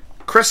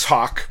 Chris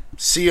Hawk,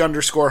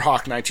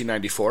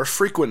 C_Hawk1994,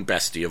 frequent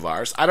bestie of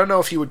ours. I don't know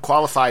if he would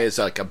qualify as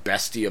like a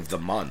bestie of the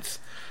month,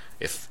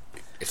 if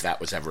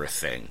that was ever a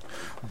thing.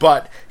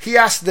 But he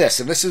asked this,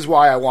 and this is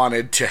why I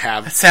wanted to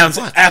have... It sounds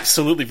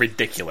absolutely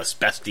ridiculous.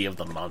 Bestie of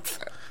the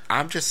month.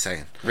 I'm just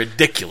saying.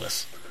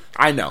 Ridiculous.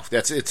 I know.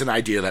 It's an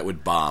idea that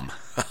would bomb.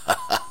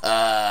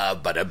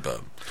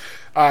 Ba-da-boom.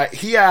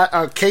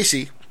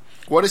 Casey,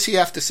 what does he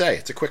have to say?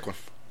 It's a quick one.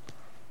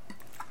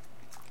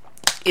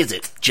 Is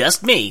it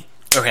just me,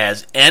 or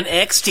has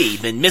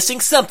NXT been missing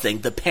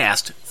something the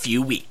past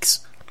few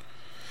weeks?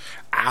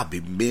 I'll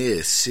be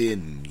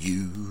missing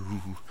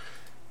you.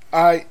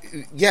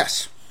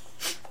 Yes.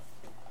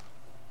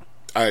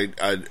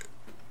 A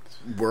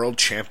world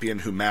champion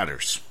who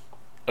matters.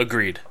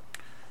 Agreed.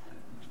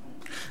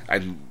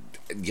 And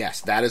yes,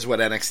 that is what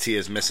NXT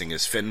is missing.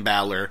 Is Finn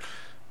Balor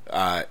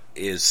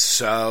is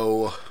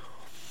so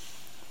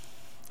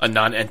A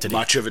non-entity.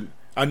 much of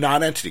a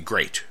non-entity.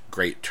 Great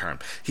term.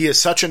 He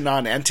is such a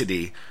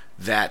non-entity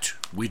that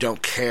we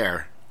don't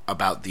care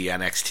about the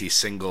NXT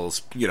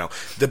singles.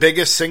 The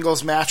biggest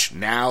singles match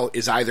now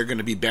is either going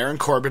to be Baron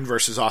Corbin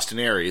versus Austin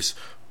Aries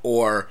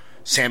or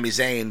Sami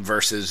Zayn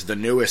versus the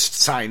newest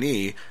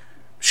signee,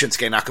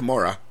 Shinsuke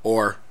Nakamura,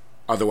 or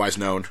otherwise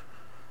known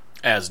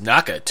As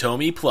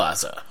Nakatomi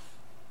Plaza.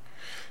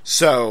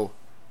 So,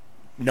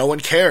 no one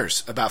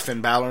cares about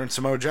Finn Balor and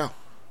Samoa Joe.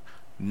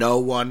 No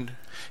one.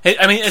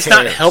 I mean, it's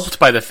not helped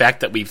by the fact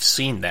that we've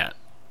seen that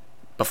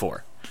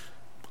before.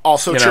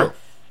 Also true.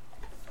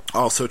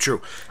 Also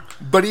true.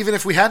 But even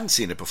if we hadn't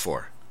seen it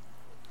before,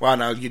 well,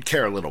 no, you'd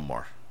care a little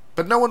more.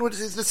 But no one would,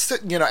 and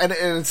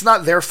it's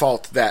not their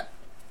fault that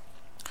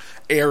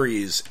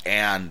Aries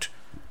and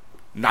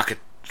Nakamura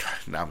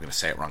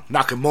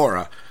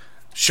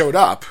showed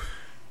up,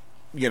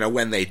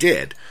 when they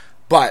did.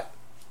 But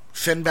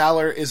Finn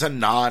Balor is a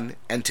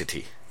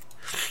non-entity.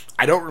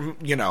 I don't,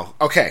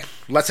 okay,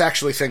 let's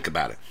actually think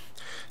about it.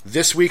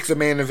 This week the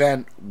main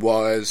event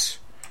was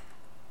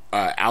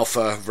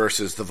Alpha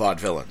versus the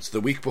Vaudevillains. The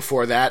week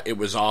before that, it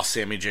was all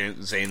Sami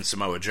Zayn,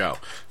 Samoa Joe.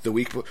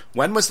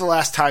 When was the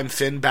last time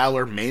Finn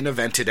Balor main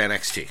evented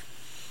NXT?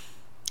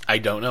 I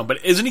don't know,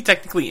 but isn't he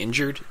technically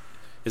injured?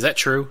 Is that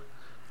true?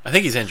 I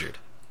think he's injured.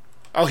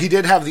 Oh, he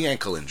did have the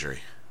ankle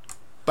injury.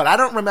 But I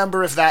don't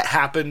remember if that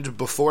happened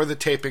before the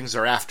tapings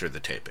or after the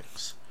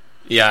tapings.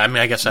 Yeah, I mean,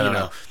 I guess I don't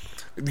know.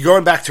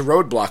 Going back to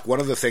Roadblock, one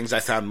of the things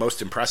I found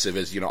most impressive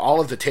is, all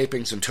of the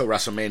tapings until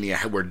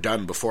WrestleMania were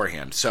done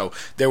beforehand. So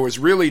there was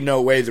really no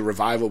way the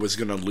Revival was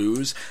going to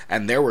lose,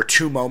 and there were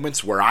 2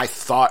 moments where I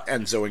thought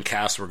Enzo and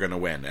Cass were going to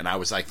win, and I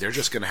was like, they're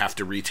just going to have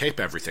to retape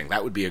everything.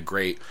 That would be a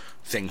great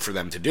thing for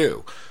them to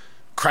do.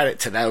 Credit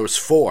to those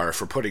 4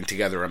 for putting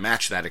together a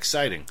match that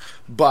exciting.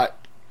 But,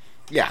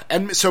 yeah,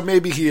 and so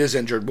maybe he is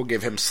injured. We'll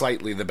give him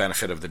slightly the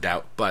benefit of the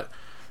doubt, but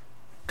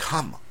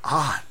come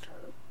on.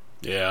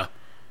 Yeah.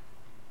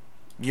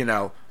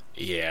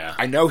 Yeah.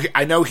 I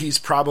know he's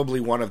probably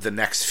one of the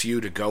next few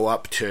to go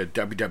up to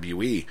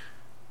WWE,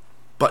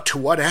 but to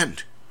what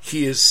end?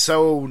 He is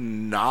so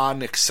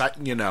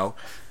non-exciting,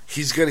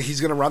 he's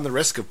gonna run the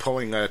risk of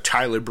pulling a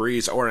Tyler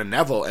Breeze or a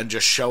Neville and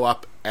just show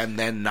up and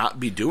then not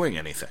be doing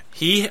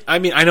anything.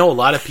 I know a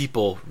lot of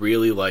people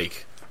really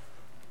like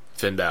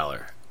Finn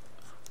Balor,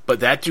 but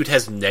that dude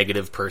has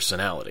negative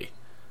personality.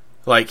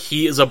 Like,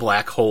 he is a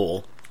black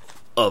hole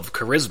of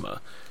charisma.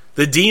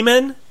 The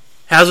Demon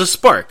has a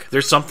spark.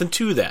 There's something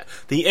to that.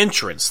 The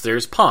entrance,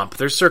 there's pomp,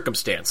 there's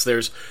circumstance,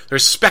 there's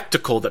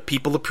spectacle that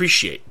people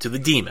appreciate to the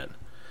Demon.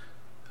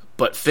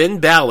 But Finn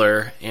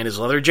Balor and his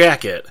leather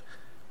jacket,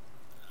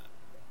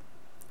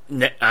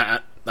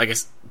 I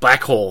guess,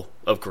 black hole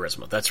of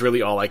charisma. That's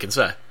really all I can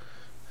say.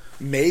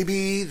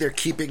 Maybe they're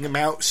keeping him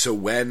out so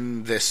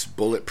when this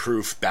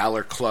Bulletproof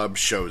Balor Club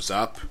shows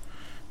up,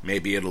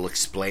 maybe it'll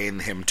explain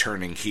him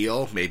turning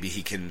heel. Maybe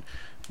he can,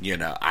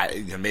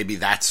 maybe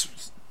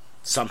that's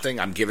something.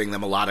 I'm giving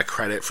them a lot of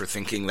credit for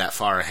thinking that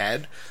far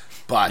ahead,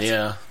 but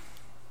yeah,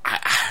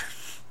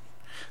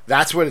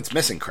 that's what it's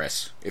missing,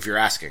 Chris, if you're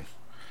asking.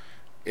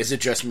 Is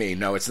it just me?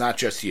 No, it's not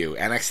just you.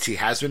 NXT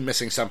has been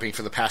missing something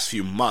for the past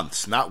few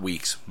months, not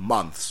weeks,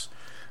 months.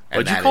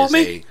 What'd you call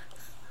me?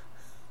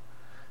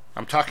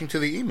 I'm talking to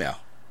the email.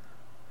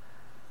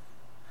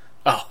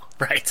 Oh,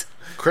 right.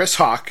 Chris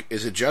Hawk,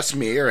 is it just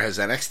me, or has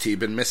NXT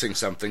been missing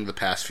something the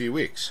past few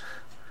weeks?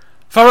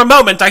 For a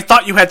moment, I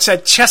thought you had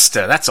said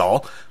Chester, that's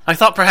all. I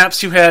thought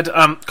perhaps you had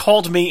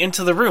called me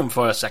into the room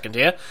for a second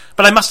here,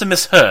 but I must have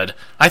misheard.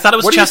 I thought it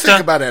was Chester. What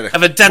do you think about NXT?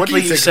 Evidently, what do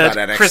you think said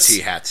about NXT, Chris.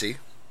 Hatsy?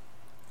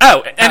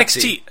 Oh, Hatsy.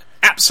 NXT,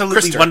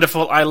 absolutely Krister.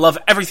 wonderful. I love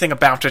everything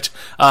about it.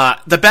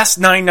 The best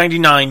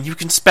 $9.99 you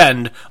can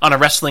spend on a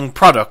wrestling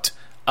product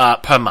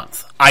per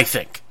month, I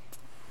think.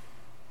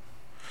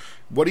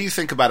 What do you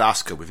think about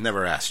Asuka? We've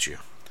never asked you.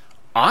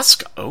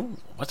 Asuka? Oh,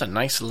 what a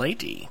nice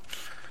lady.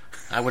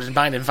 I wouldn't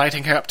mind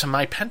inviting her up to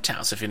my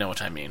penthouse, if you know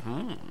what I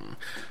mean.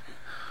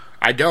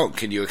 I don't.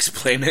 Can you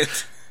explain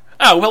it?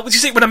 Oh, well, you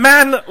see, when a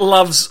man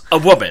loves a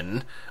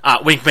woman,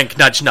 wink, wink,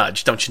 nudge,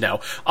 nudge, don't you know?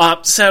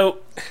 So,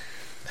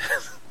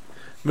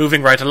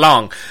 moving right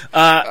along.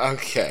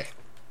 Okay.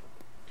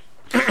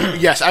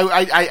 Yes,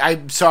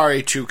 I'm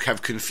sorry to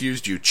have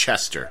confused you,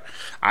 Chester.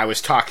 I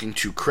was talking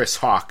to Chris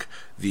Hawk,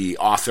 the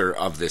author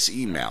of this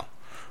email.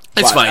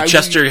 It's fine.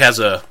 Chester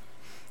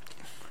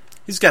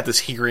he's got this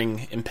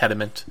hearing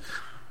impediment.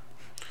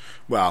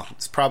 Well,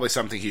 it's probably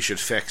something he should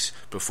fix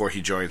before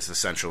he joins the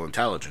Central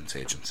Intelligence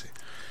Agency.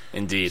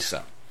 Indeed.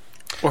 So,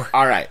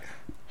 all right.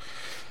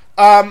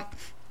 Let's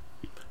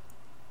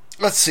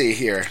see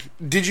here.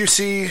 Did you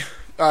see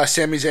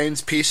Sami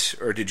Zayn's piece,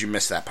 or did you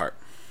miss that part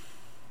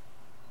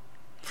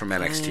from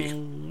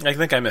NXT? I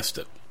think I missed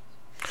it.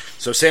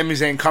 So Sami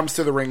Zayn comes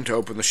to the ring to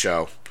open the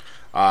show.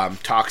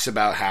 Talks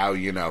about how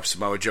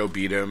Samoa Joe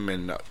beat him,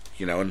 and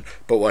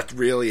but what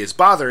really is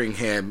bothering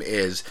him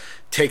is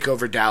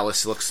TakeOver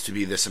Dallas looks to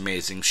be this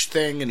amazing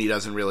thing, and he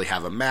doesn't really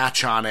have a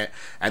match on it.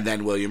 And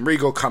then William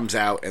Regal comes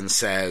out and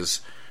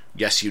says,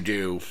 "Yes, you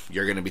do.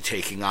 You're going to be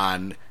taking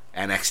on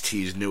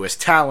NXT's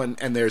newest talent."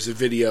 And there's a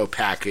video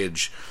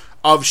package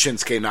of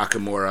Shinsuke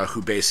Nakamura,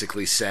 who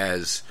basically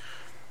says,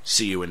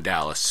 "See you in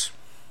Dallas,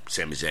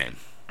 Sami Zayn."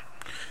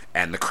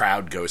 And the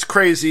crowd goes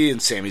crazy,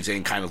 and Sami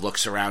Zayn kind of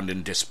looks around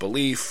in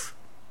disbelief.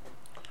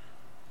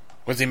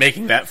 Was he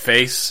making that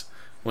face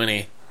when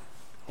he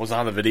was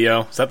on the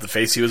video? Is that the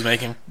face he was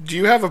making? Do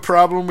you have a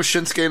problem with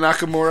Shinsuke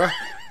Nakamura?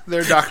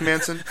 there, Doc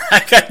Manson?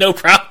 I got no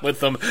problem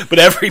with him, but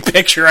every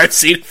picture I've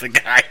seen of the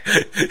guy,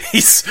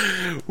 he's,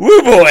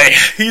 woo boy,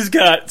 he's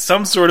got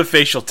some sort of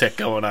facial tic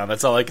going on.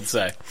 That's all I can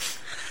say.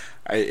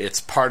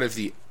 It's part of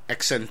the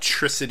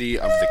eccentricity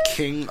of the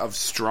king of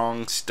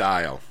strong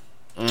style.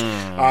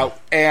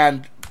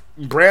 And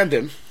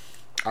Brandon,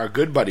 our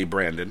good buddy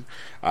Brandon,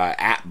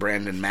 at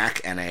Brandon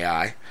Mac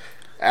NAI,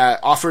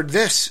 offered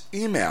this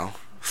email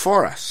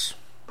for us.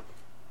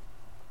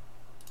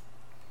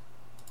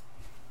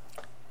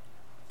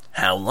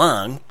 How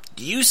long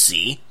do you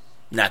see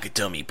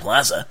Nakatomi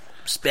Plaza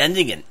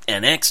spending in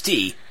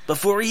NXT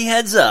before he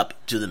heads up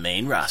to the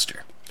main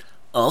roster?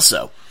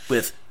 Also,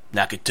 with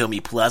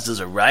Nakatomi Plaza's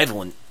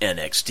arrival in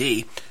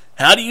NXT,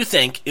 how do you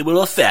think it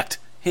will affect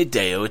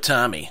Hideo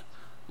Itami?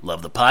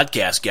 Love the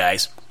podcast,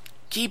 guys.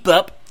 Keep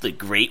up the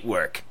great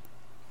work.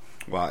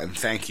 Well, and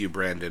thank you,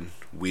 Brandon.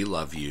 We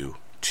love you,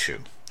 too.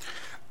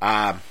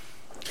 Yeah.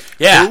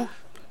 Who?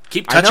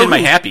 Keep touching my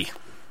who- happy.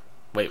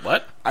 Wait,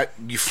 what?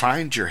 You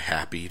find your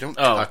happy. You don't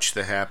touch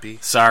the happy.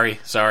 Sorry.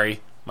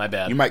 My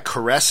bad. You might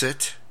caress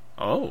it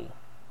Oh.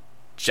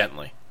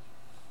 Gently.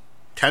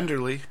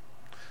 tenderly.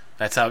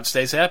 That's how it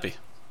stays happy.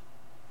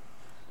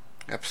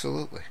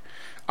 Absolutely.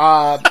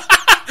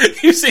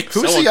 You seem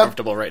so Who's the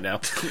uncomfortable right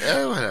now.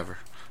 Whatever.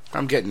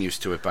 I'm getting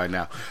used to it by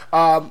now.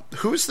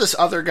 Who's this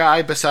other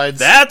guy besides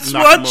That's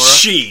Nakamura? what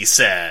she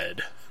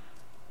said.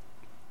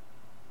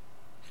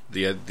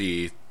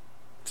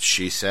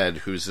 She said,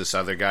 who's this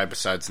other guy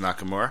besides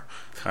Nakamura?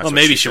 That's Well, what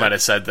maybe she said. might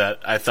have said that.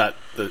 I thought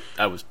that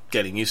I was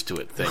getting used to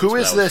it. Who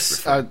is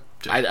this? I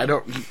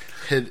don't...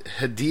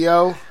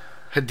 Hideo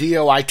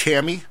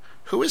Itami?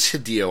 Who is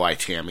Hideo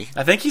Itami?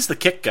 I think he's the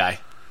kick guy.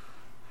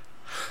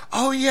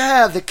 Oh,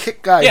 yeah, the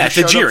kick guy. Yeah, who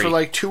showed up Tajiri. for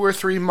like 2 or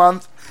 3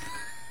 months.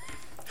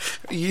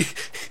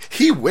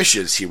 He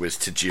wishes he was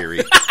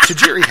Tajiri.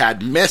 Tajiri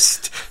had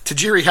Mist.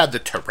 Tajiri had the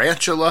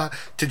Tarantula.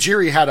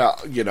 Tajiri had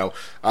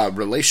a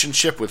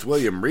relationship with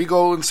William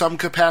Regal in some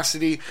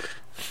capacity.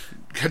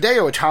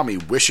 Hideo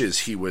Itami wishes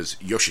he was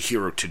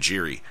Yoshihiro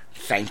Tajiri.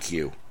 Thank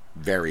you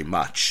very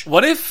much.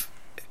 What if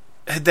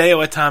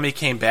Hideo Itami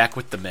came back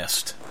with the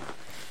mist?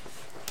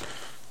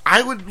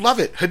 I would love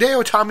it.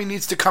 Hideo Itami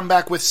needs to come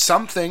back with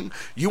something.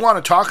 You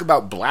want to talk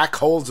about black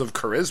holes of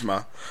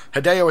charisma?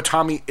 Hideo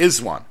Itami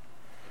is one.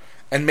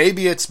 And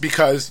maybe it's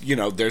because,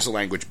 there's a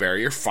language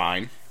barrier.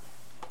 Fine.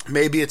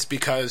 Maybe it's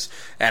because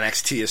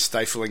NXT is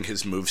stifling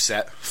his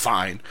moveset.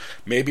 Fine.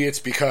 Maybe it's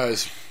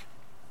because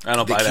I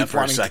don't they buy that keep for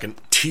a wanting second.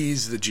 to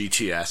tease the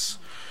GTS.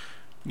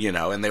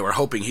 And they were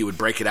hoping he would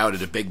break it out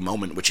at a big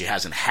moment, which he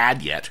hasn't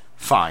had yet.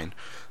 Fine.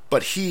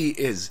 But he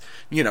is,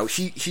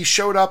 he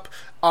showed up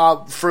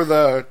for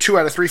the 2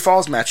 out of 3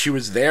 Falls match. He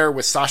was there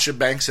with Sasha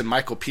Banks and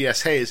Michael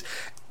P.S. Hayes.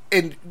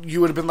 And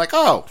you would have been like,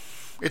 oh,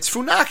 it's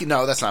Funaki.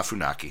 No, that's not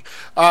Funaki.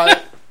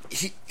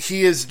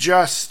 He is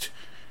just...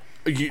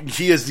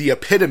 He is the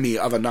epitome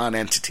of a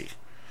non-entity.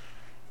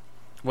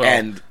 Well,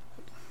 And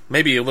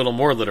maybe a little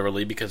more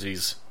literally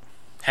because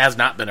has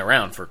not been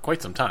around for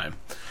quite some time.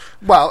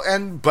 Well,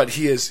 but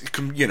he is,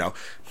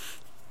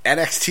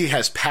 NXT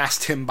has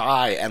passed him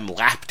by and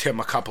lapped him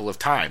a couple of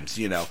times.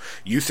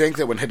 You think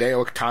that when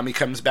Hideo Itami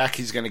comes back,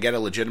 he's going to get a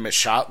legitimate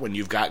shot when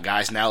you've got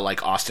guys now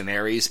like Austin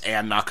Aries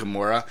and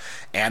Nakamura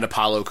and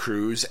Apollo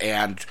Crews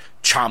and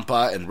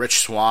Ciampa and Rich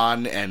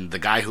Swann and the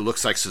guy who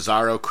looks like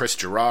Cesaro, Chris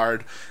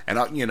Gerard, and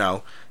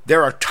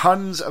there are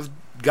tons of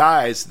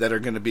guys that are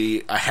going to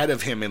be ahead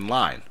of him in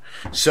line.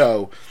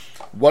 So,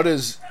 what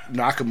does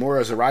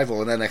Nakamura's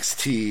arrival in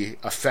NXT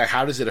affect?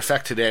 How does it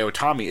affect Hideo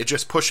Itami? It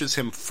just pushes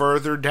him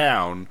further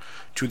down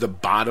to the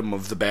bottom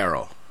of the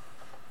barrel.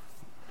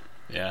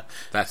 Yeah,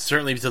 That's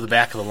certainly to the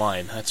back of the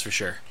line. That's for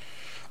sure.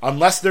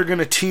 Unless they're going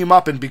to team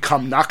up and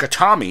become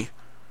Nakatomi,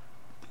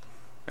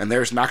 and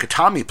there's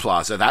Nakatomi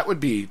Plaza. That would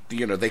be,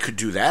 they could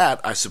do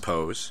that, I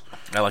suppose.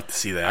 I like to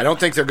see that. I don't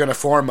think they're going to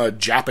form a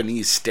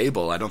Japanese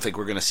stable. I don't think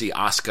we're going to see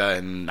Asuka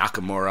and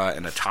Nakamura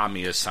and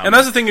Itami as some... And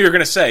that's the thing you're going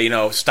to say,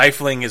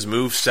 stifling his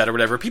moveset or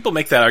whatever. People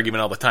make that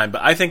argument all the time,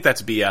 but I think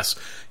that's BS.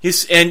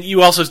 And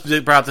you also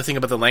brought up the thing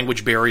about the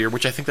language barrier,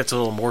 which I think that's a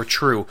little more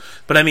true.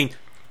 But I mean,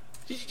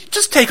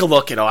 just take a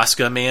look at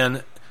Asuka,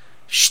 man.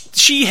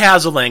 She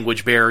has a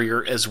language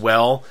barrier as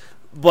well,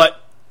 but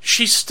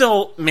she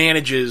still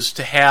manages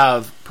to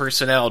have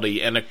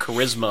personality and a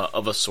charisma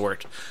of a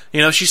sort.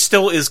 She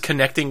still is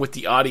connecting with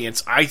the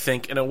audience, I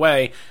think, in a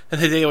way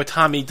that Hideo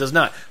Itami does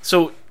not.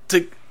 So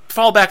to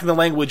fall back in the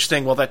language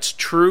thing, well, that's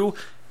true.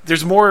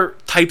 There's more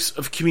types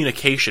of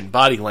communication,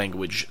 body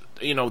language,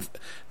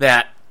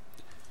 that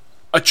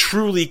a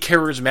truly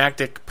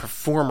charismatic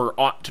performer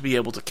ought to be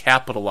able to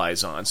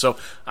capitalize on. So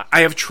I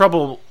have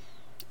trouble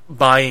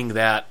buying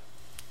that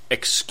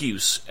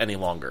excuse any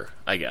longer,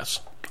 I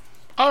guess.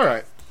 All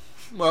right.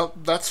 Well,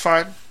 that's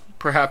fine.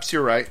 Perhaps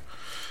you're right.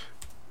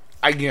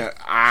 I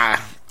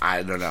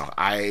don't know.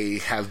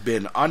 I have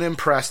been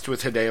unimpressed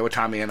with Hideo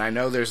Itami, and I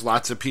know there's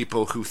lots of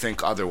people who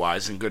think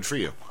otherwise, and good for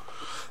you.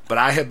 But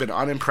I have been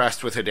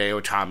unimpressed with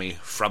Hideo Itami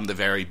from the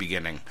very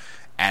beginning,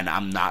 and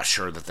I'm not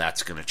sure that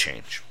that's going to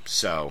change.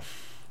 So,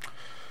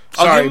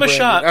 I'll sorry, give him a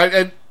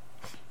Brandon. shot.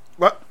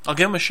 What? I'll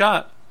give him a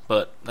shot,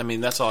 but I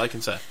mean that's all I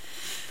can say.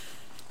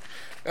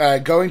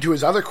 Going to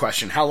his other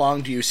question, how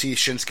long do you see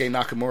Shinsuke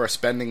Nakamura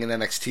spending in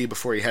NXT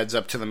before he heads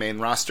up to the main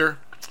roster?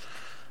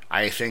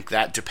 I think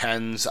that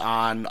depends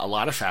on a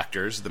lot of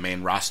factors. The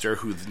main roster,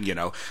 who,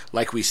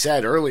 like we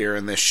said earlier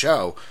in this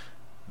show,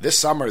 this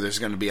summer there's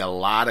going to be a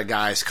lot of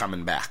guys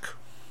coming back.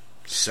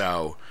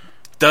 So,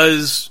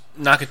 does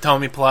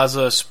Nakatomi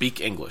Plaza speak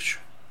English?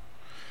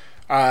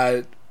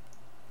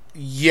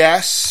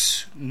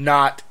 Yes,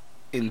 not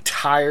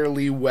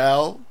entirely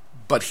well,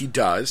 but he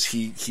does.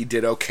 He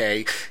did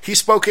okay. He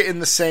spoke it in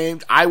the same.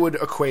 I would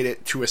equate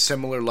it to a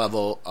similar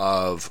level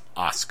of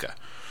Asuka.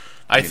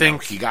 I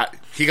think he got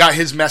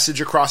his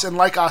message across, and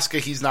like Asuka,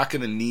 he's not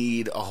going to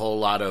need a whole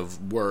lot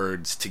of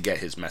words to get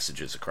his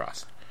messages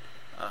across.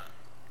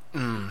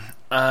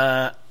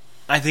 I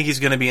think he's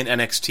going to be in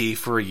NXT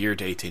for a year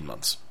to 18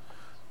 months.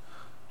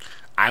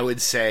 I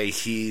would say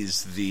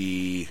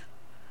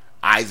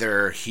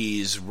either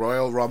he's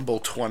Royal Rumble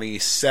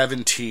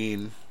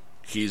 2017.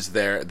 He's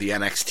the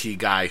NXT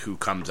guy who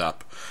comes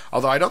up.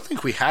 Although I don't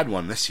think we had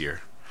one this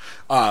year.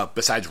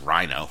 Besides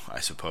Rhino, I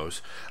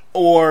suppose.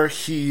 Or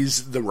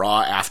he's the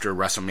Raw after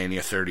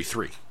WrestleMania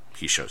 33.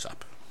 He shows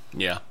up.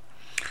 Yeah.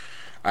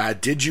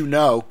 Did you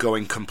know,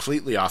 going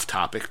completely off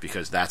topic,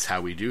 because that's how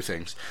we do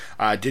things,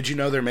 did you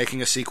know they're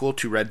making a sequel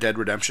to Red Dead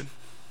Redemption?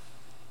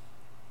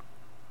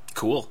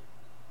 Cool.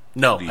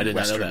 No, The I did not know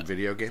Western that.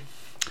 video game.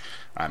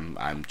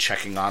 I'm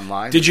checking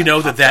online. Did you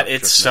know popped that up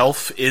just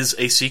itself is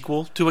a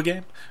sequel to a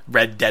game?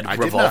 Red Dead I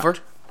did Revolver?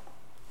 not.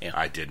 Yeah.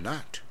 I did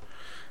not.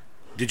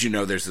 Did you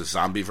know there's a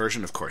zombie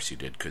version? Of course you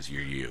did, because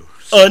you're you.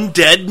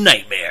 Undead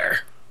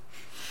Nightmare.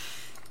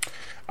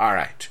 All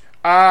right.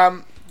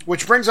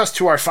 Which brings us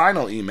to our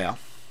final email.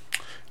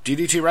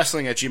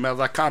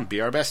 ddtwrestling@gmail.com.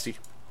 Be our bestie.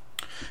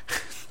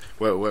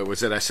 What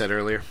was it I said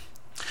earlier?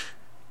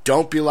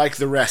 Don't be like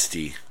the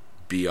resty.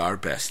 Be our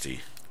bestie.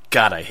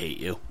 God, I hate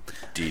you.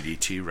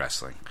 DDT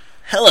Wrestling.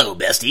 Hello,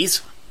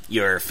 besties.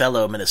 Your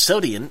fellow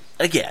Minnesotian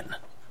again.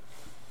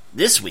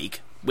 This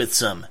week, with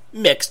some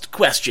mixed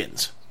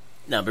questions.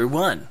 Number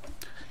 1.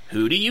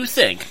 Who do you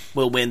think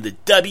will win the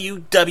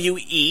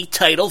WWE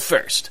title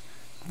first?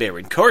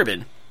 Baron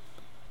Corbin,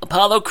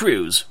 Apollo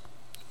Crews,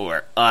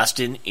 or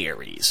Austin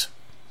Aries?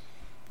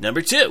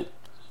 Number 2.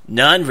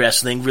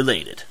 Non-wrestling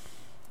related.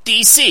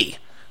 DC,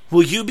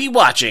 will you be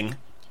watching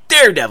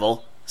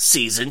Daredevil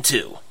Season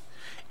 2?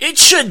 It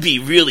should be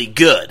really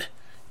good,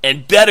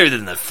 and better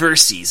than the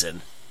first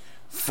season.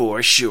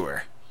 For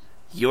sure.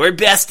 Your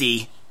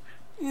bestie,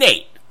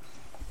 Nate.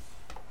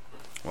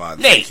 Well,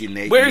 Nate, thank you,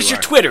 Nate. where's You your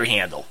are Twitter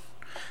handle?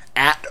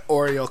 At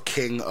Oriole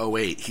King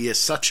 08. He is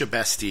such a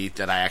bestie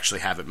that I actually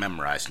have it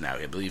memorized now.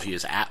 I believe he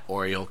is at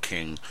Oriole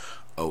King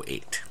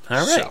 08. All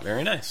right, So,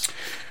 very nice.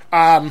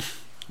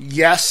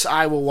 yes,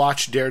 I will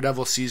watch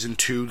Daredevil Season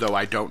 2, though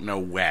I don't know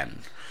when.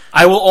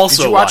 I will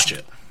also Did you watch watch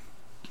it.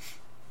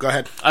 Go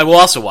ahead. I will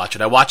also watch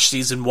it. I watched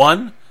Season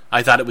 1.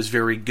 I thought it was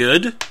very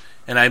good,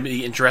 and I'm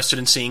interested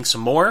in seeing some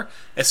more,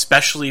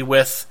 especially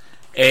with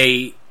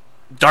a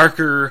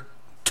darker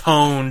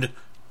toned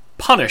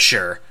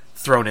Punisher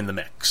thrown in the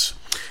mix.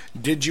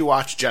 Did you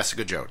watch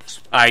Jessica Jones?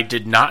 I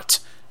did not,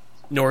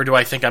 nor do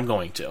I think I'm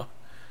going to.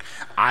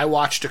 I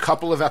watched a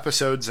couple of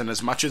episodes, and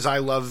as much as I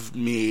love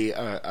me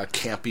a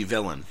campy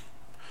villain,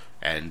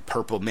 and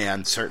Purple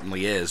Man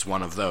certainly is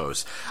one of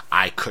those,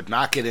 I could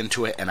not get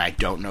into it, and I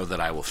don't know that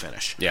I will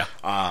finish. Yeah.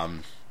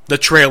 The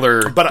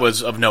trailer But-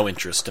 was of no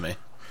interest to me.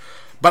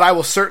 But I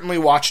will certainly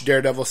watch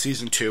Daredevil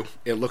Season 2.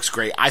 It looks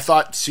great. I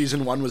thought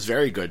Season 1 was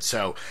very good,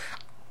 so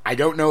I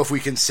don't know if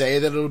we can say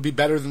that it'll be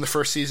better than the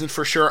first season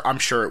for sure. I'm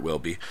sure it will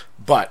be.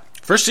 But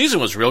First season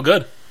was real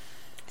good.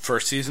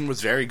 first season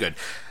was very good.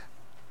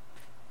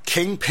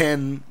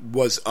 Kingpin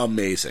was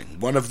amazing.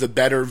 One of the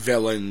better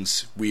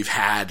villains we've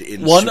had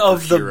in One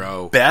of the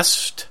superhero.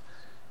 best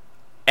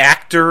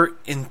actor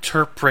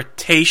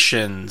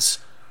interpretations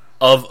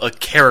of a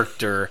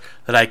character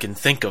that I can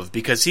think of,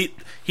 because he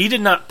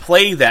did not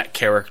play that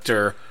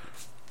character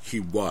He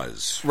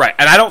was. right,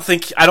 and I don't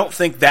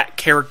think that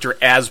character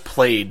as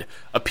played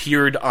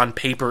appeared on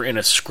paper in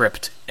a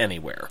script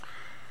anywhere.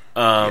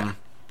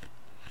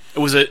 It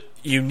was a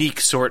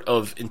unique sort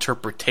of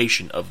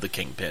interpretation of the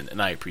Kingpin,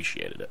 and I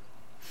appreciated it.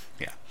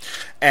 Yeah.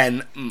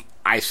 And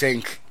I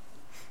think,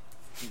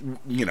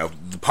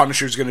 the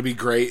Punisher's going to be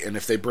great, and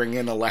if they bring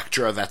in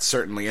Elektra, that's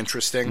certainly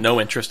interesting.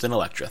 No interest in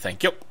Elektra,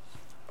 thank you.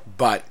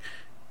 But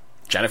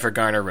Jennifer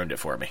Garner ruined it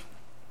for me.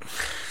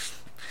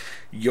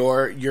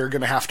 you're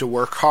going to have to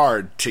work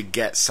hard to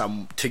get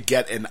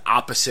an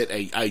opposite,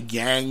 a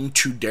yang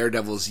to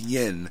Daredevil's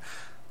yin,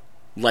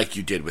 like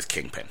you did with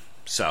Kingpin.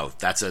 So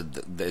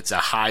it's a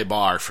high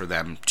bar for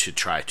them to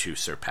try to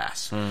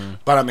surpass.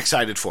 But I'm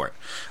excited for it.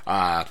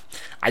 I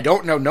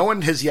don't know. No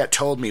one has yet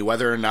told me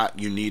whether or not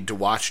you need to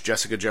watch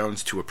Jessica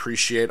Jones to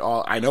appreciate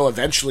all. I know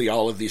eventually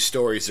all of these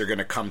stories are going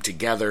to come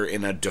together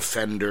in a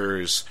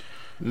Defenders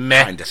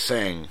Meh. kind of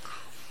thing.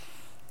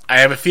 I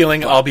have a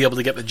feeling I'll be able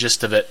to get the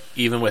gist of it,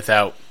 even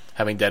without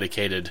having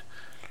dedicated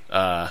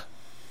 20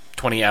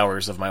 20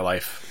 hours of my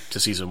life to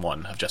season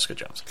 1 of Jessica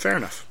Jones. Fair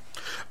enough.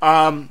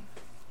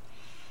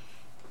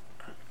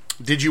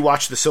 Did you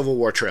watch the Civil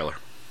War trailer?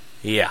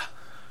 Yeah.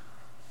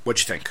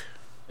 What'd you think?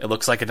 It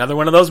looks like another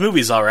one of those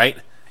movies, all right.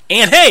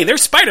 And hey,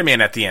 there's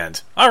Spider-Man at the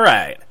end. All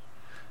right.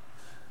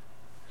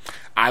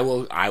 I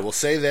will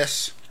say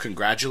this.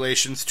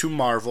 Congratulations to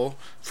Marvel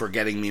for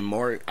getting me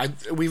more...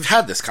 we've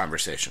had this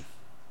conversation.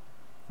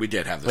 We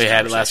did have this conversation. We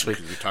had it last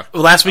week.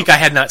 Last week I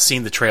had not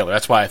seen the trailer.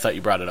 That's why I thought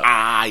you brought it up.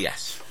 Ah,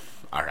 yes.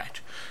 All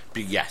right.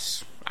 But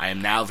yes, I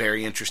am now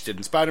very interested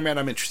in Spider-Man.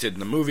 I'm interested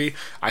in the movie.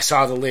 I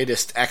saw the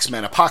latest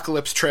X-Men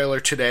Apocalypse trailer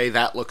today.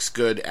 That looks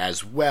good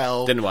as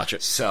well. Didn't watch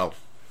it. So,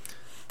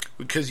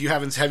 because you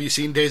haven't... Have you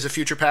seen Days of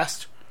Future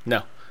Past?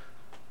 No.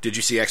 Did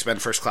you see X-Men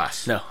First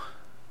Class? No.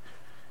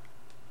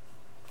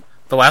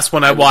 The last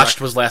one I watched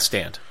was Last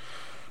Stand.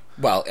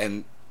 Well,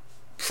 and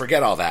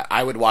forget all that.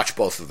 I would watch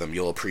both of them.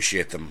 You'll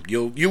appreciate them.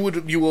 You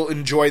will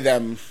enjoy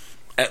them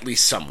at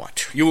least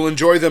somewhat. You will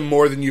enjoy them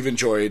more than you've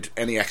enjoyed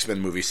any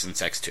X-Men movie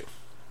since X2,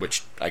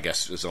 which I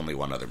guess is only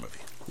one other movie.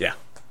 Yeah.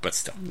 But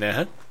still.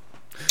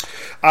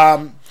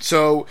 Uh-huh.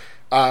 So,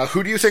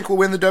 who do you think will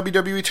win the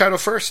WWE title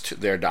first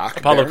there, Doc?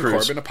 Apollo Baron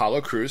Crews. Corbin,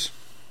 Apollo Crews.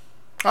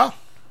 Oh,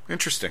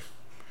 interesting.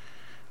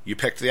 You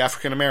picked the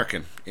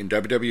African-American in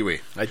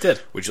WWE. I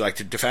did. Would you like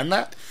to defend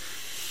that?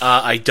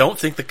 I don't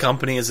think the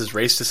company is as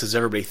racist as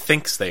everybody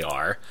thinks they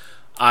are.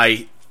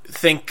 I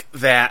think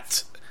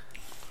that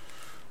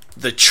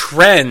the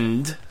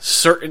trend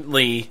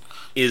certainly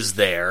is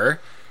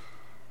there,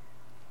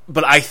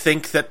 but I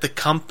think that the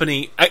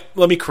company...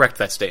 let me correct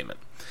that statement.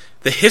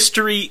 The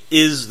history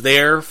is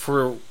there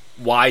for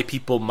why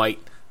people might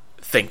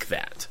think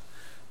that.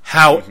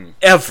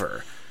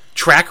 However,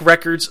 track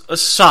records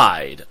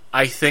aside,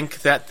 I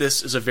think that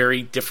this is a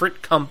very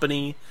different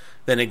company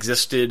than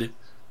existed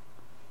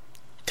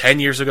 10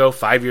 years ago,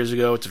 5 years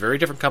ago. It's a very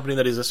different company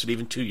that existed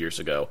even 2 years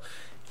ago.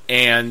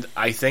 And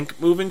I think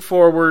moving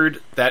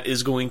forward, that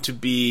is going to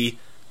be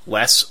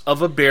less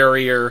of a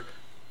barrier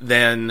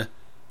than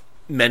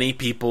many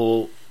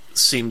people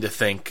seem to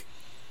think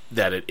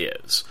that it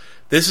is.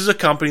 This is a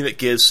company that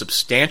gives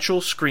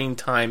substantial screen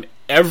time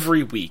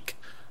every week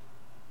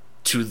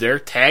to their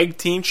tag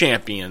team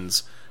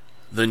champions,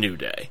 The New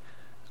Day.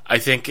 I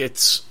think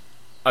it's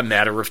a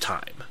matter of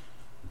time.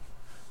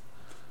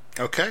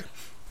 Okay.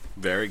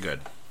 Very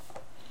good.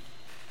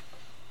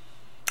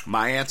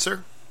 My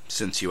answer,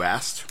 since you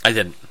asked... I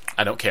didn't.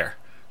 I don't care.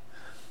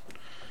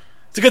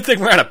 It's a good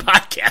thing we're on a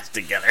podcast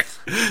together.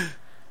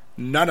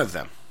 None of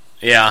them.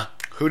 Yeah.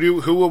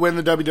 Who will win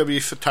the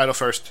WWE title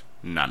first?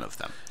 None of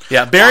them.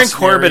 Yeah, Baron Austin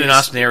Corbin Aries. and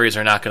Austin Aries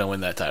are not going to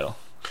win that title.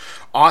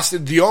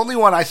 The only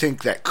one I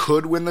think that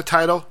could win the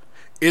title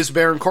is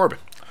Baron Corbin.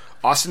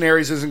 Austin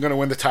Aries isn't going to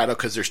win the title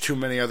because there's too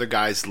many other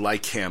guys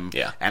like him.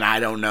 Yeah. And I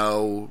don't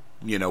know,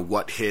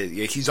 what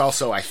he's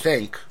also, I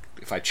think,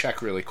 if I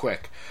check really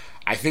quick,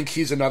 I think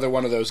he's another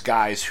one of those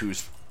guys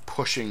who's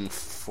pushing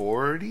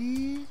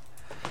 40.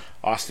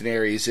 Austin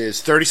Aries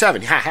is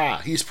 37.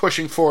 He's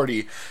pushing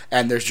 40,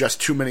 and there's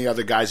just too many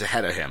other guys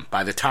ahead of him.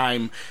 By the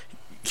time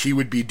he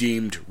would be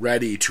deemed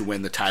ready to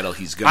win the title,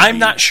 he's going to I'm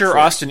not sure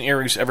 40. Austin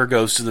Aries ever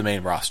goes to the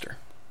main roster.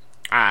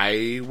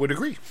 I would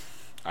agree.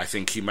 I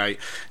think he might,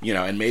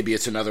 and maybe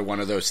it's another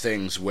one of those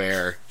things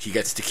where he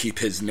gets to keep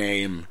his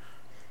name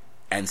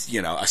and,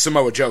 a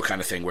Samoa Joe kind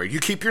of thing where you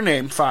keep your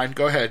name, fine,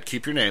 go ahead,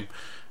 keep your name,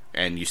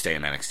 and you stay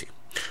in NXT.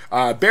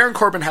 Baron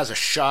Corbin has a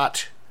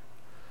shot,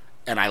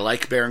 and I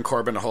like Baron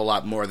Corbin a whole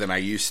lot more than I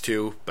used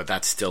to, but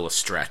that's still a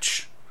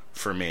stretch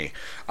for me.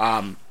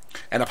 And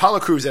Apollo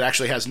Crews, it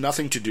actually has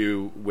nothing to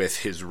do with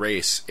his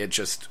race. It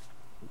just,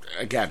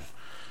 again,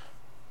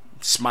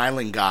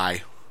 smiling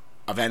guy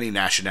of any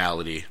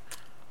nationality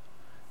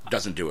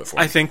doesn't do it for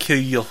me. I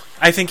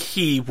think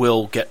he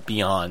will get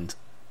beyond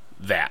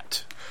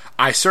that.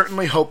 I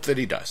certainly hope that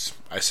he does.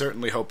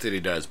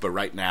 But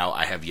right now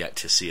I have yet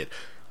to see it.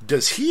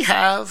 Does he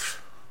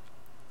have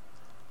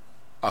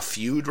a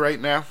feud right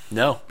now?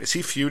 No. Is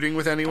he feuding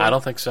with anyone? I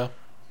don't think so.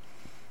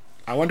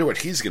 I wonder what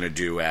he's going to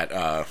do at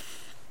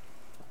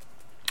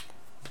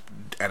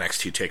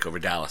NXT TakeOver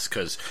Dallas,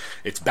 because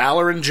it's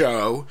Balor and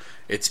Joe,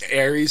 it's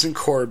Aries and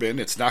Corbin,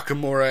 it's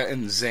Nakamura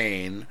and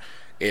Zayn,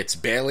 it's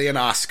Bayley and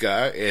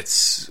Asuka,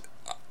 it's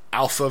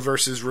Alpha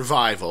versus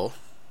Revival.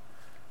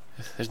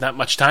 There's not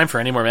much time for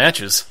any more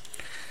matches.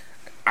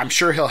 I'm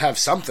sure he'll have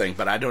something,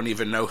 but I don't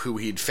even know who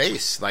he'd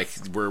face. Like,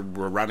 we're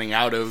running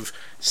out of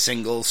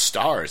single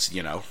stars,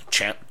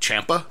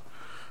 Ciampa,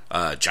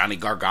 Johnny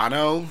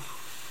Gargano.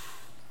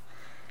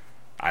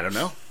 I don't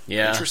know.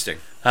 Yeah. Interesting.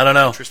 I don't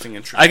know.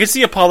 Interesting. I could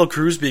see Apollo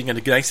Crews being a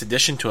nice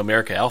addition to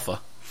America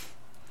Alpha.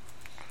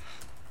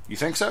 You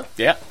think so?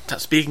 Yeah.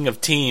 Speaking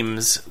of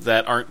teams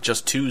that aren't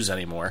just twos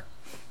anymore.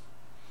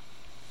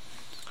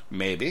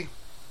 Maybe.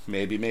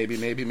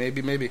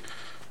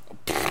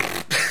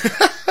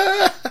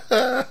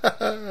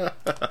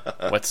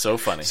 What's so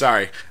funny?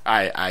 Sorry,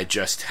 I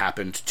just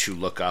happened to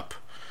look up.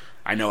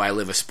 I know I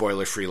live a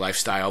spoiler-free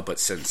lifestyle, but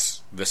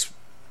since this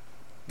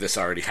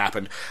already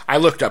happened, I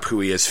looked up who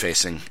he is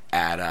facing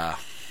at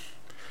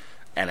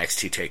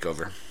NXT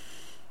TakeOver.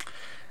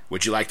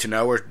 Would you like to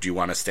know, or do you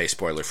want to stay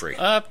spoiler-free?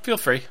 Feel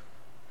free.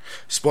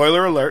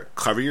 Spoiler alert,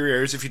 cover your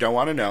ears if you don't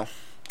want to know.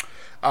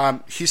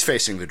 He's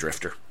facing the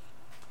Drifter.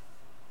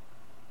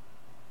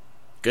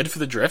 Good for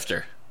the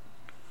Drifter.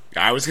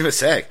 I was going to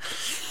say,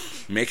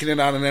 making it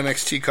on an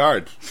NXT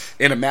card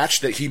in a match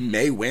that he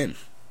may win.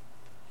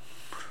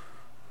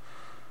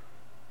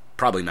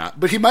 Probably not,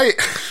 but he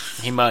might.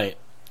 He might.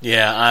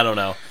 Yeah, I don't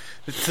know.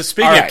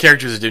 Speaking All right. of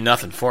characters that do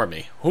nothing for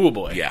me, oh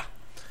boy. Yeah.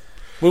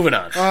 Moving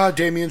on.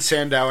 Damien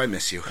Sandow, I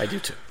miss you. I do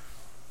too.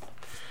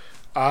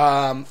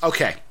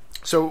 Okay,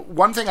 so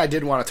one thing I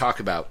did want to talk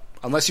about,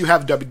 unless you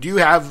have, do you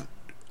have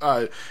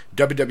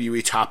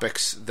WWE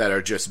topics that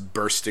are just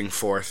bursting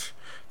forth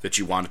that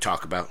you want to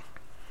talk about?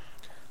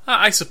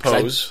 I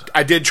suppose.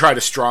 I did try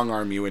to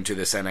strong-arm you into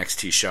this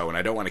NXT show, and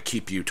I don't want to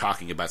keep you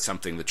talking about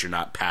something that you're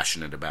not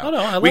passionate about. Oh, no,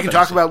 I love we can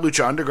talk NXT. about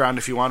Lucha Underground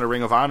if you want, or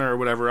Ring of Honor, or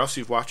whatever else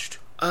you've watched.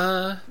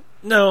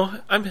 No,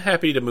 I'm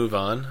happy to move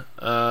on.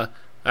 I'm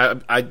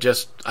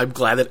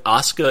glad that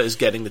Asuka is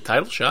getting the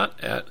title shot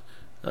at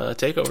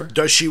TakeOver.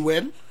 Does she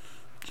win?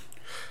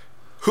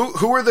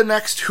 Who are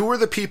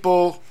the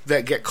people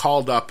that get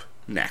called up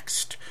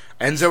next?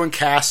 Enzo and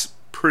Cass,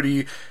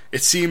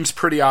 it seems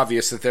pretty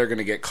obvious that they're going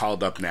to get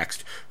called up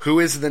next. Who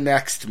is the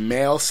next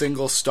male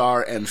single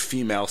star and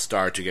female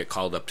star to get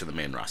called up to the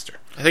main roster?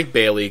 I think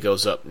Bayley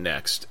goes up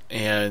next,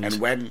 and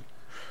when?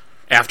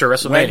 after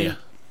WrestleMania,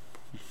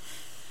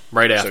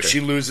 right after. So she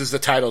loses the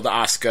title to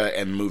Asuka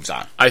and moves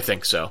on. I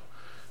think so.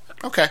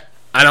 Okay.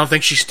 I don't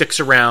think she sticks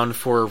around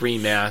for a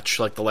rematch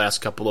like the last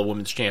couple of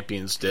women's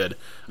champions did.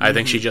 I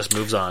think she just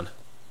moves on.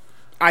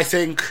 I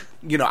think,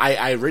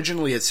 I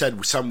originally had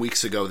said some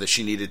weeks ago that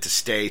she needed to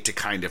stay to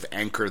kind of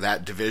anchor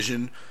that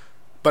division,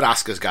 but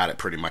Asuka's got it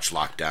pretty much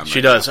locked down. She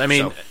right does. now, I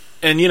mean, so.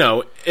 and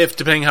if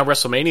depending how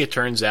WrestleMania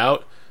turns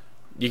out,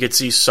 you could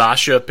see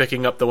Sasha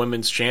picking up the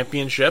women's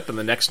championship, and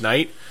the next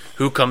night,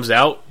 who comes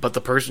out but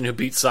the person who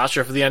beat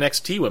Sasha for the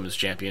NXT women's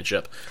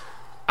championship?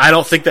 I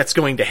don't think that's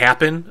going to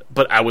happen,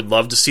 but I would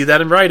love to see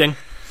that in writing.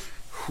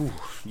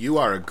 You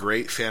are a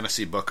great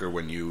fantasy booker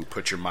when you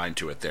put your mind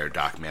to it there,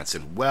 Doc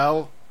Manson.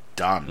 Well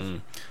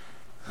done.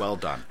 Well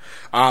done.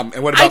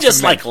 And what about I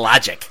just the men? like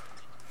logic.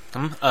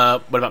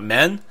 What about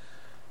men?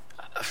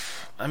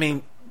 I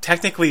mean,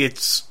 technically,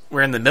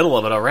 we're in the middle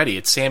of it already.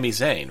 It's Sami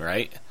Zayn,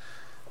 right?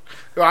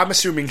 Well, I'm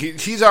assuming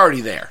he's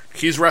already there.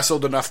 He's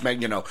wrestled enough,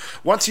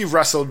 once you've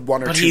wrestled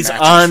one or But two he's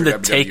matches on for the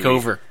WWE,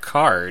 TakeOver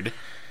card.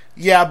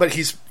 Yeah, but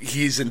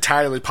he's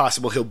entirely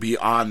possible he'll be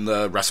on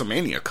the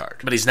WrestleMania card.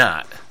 But he's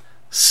not.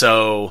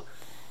 So,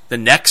 the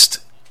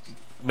next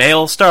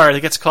male star that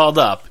gets called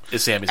up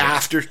is Sami Zayn.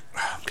 After him.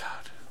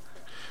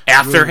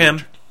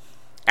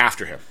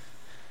 After him.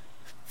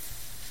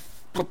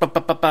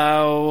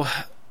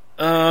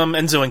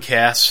 Enzo and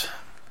Cass.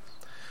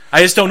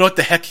 I just don't know what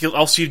the heck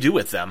else you do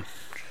with them.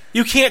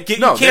 You can't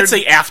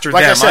say after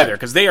like I them said, either,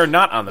 because they are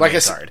not on the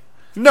main card.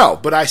 No,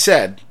 but I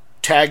said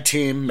tag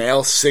team,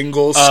 male,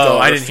 singles, Oh,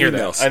 star, I didn't hear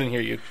females. that. I didn't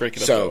hear you break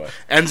it up that So, way.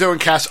 Enzo and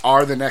Cass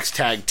are the next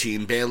tag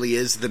team. Bayley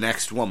is the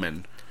next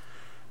woman.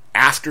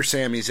 After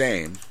Sami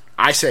Zayn,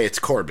 I say it's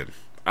Corbin.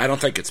 I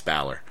don't think it's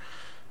Balor.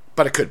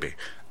 But it could be.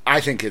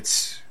 I think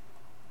it's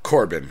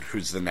Corbin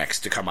who's the next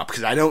to come up,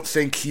 because I don't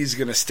think he's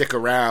going to stick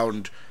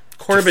around.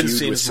 Corbin to feud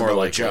seems with more Samoa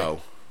likely.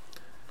 Joe.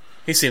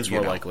 He seems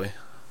more likely.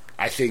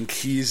 I think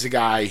he's a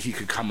guy, he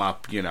could come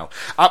up,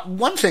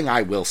 one thing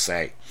I will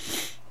say,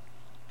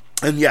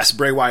 and yes,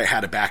 Bray Wyatt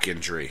had a back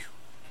injury,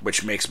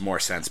 which makes more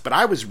sense, but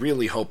I was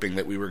really hoping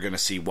that we were going to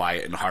see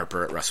Wyatt and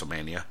Harper at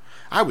WrestleMania.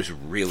 I was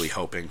really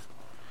hoping.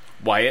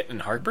 Wyatt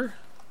and Harper?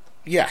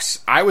 Yes,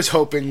 I was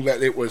hoping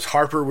that it was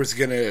Harper was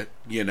going to,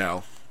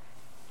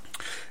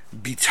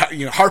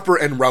 Harper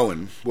and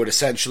Rowan would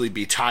essentially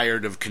be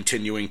tired of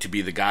continuing to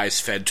be the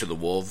guys fed to the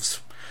wolves,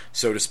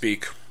 so to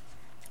speak.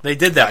 They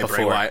did that by Bray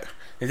before. Wyatt.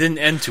 It didn't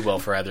end too well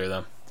for either of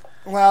them.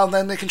 Well,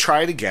 then they can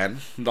try it again.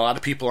 A lot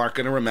of people aren't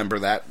going to remember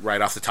that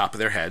right off the top of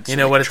their heads. You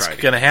know what? It's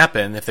going to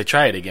happen if they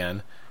try it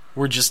again.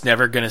 We're just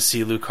never going to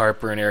see Luke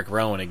Harper and Eric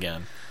Rowan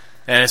again.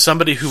 And as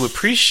somebody who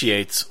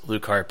appreciates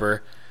Luke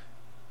Harper,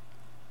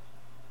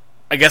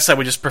 I guess I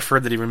would just prefer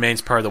that he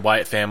remains part of the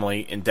Wyatt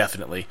family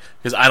indefinitely,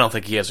 because I don't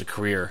think he has a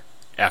career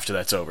after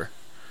that's over.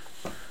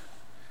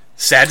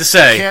 Sad to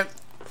say.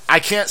 I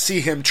can't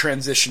see him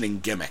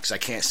transitioning gimmicks. I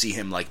can't see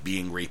him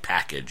being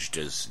repackaged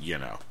as,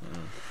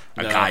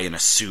 a guy in a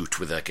suit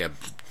with a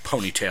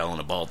ponytail and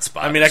a bald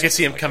spot. I mean, I could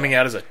see him coming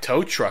out as a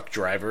tow truck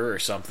driver or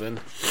something.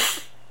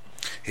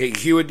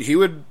 He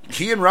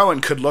and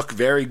Rowan could look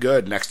very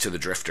good next to the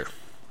Drifter.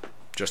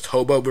 Just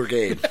Hobo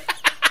Brigade.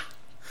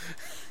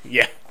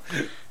 Yeah.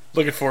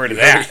 Looking forward to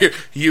that.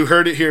 You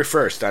heard it here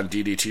first on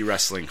DDT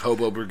Wrestling.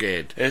 Hobo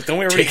Brigade. Don't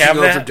we already Taking have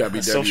over that?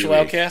 WWE. Social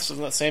Outcast,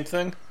 isn't that the same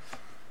thing?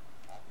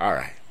 All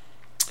right.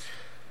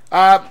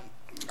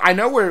 I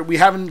know we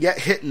haven't yet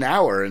hit an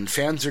hour, and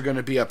fans are going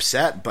to be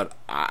upset, but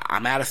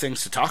I'm out of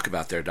things to talk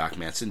about there, Doc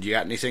Manson. Do you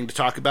got anything to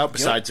talk about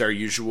besides our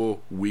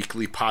usual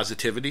weekly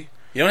positivity?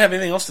 You don't have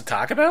anything else to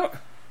talk about?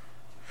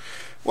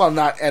 Well,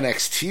 not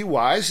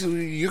NXT-wise.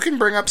 You can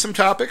bring up some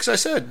topics. I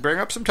said, bring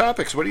up some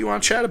topics. What do you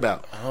want to chat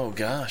about? Oh,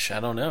 gosh, I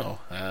don't know.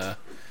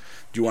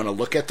 Do you want to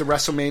look at the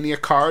WrestleMania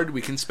card?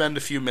 We can spend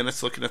a few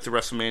minutes looking at the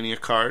WrestleMania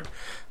card.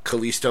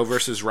 Kalisto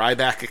versus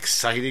Ryback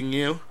exciting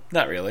you?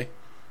 Not really.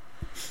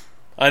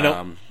 I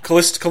know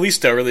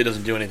Kalisto really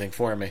doesn't do anything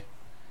for me.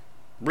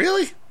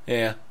 Really?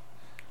 Yeah.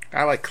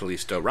 I like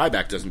Kalisto.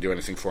 Ryback doesn't do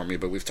anything for me,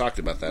 but we've talked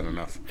about that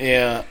enough.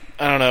 Yeah,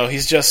 I don't know.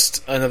 He's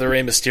just another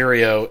Rey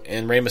Mysterio,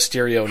 and Rey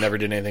Mysterio never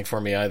did anything for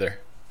me either.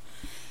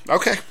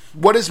 Okay.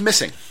 What is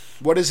missing?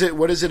 What is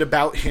it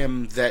about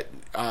him that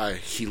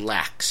he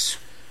lacks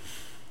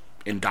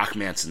in Doc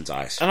Manson's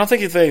eyes? I don't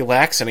think he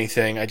lacks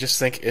anything. I just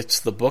think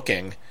it's the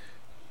booking.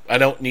 I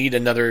don't need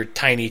another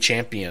tiny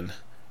champion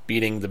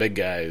beating the big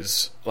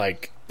guys.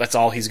 Like, that's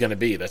all he's going to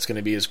be. That's going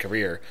to be his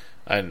career.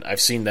 And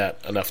I've seen that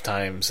enough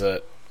times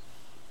that,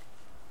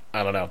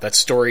 I don't know, that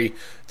story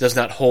does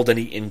not hold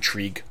any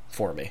intrigue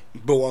for me.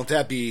 But won't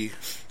that be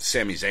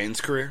Sami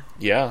Zayn's career?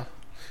 Yeah.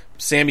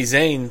 Sami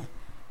Zayn...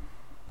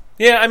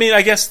 Yeah, I mean,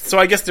 I guess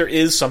there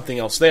is something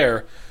else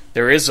there.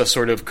 There is a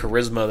sort of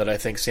charisma that I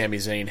think Sami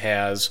Zayn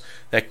has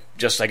that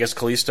just, I guess,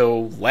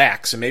 Kalisto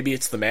lacks. And maybe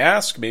it's the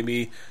mask.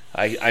 Maybe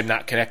I'm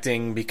not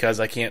connecting because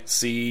I can't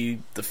see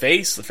the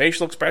face, the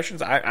facial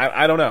expressions.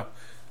 I don't know.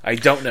 I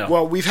don't know.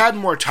 Well, we've had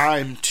more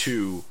time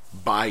to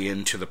buy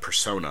into the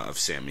persona of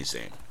Sami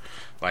Zayn.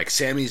 Like,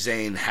 Sami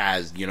Zayn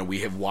has, we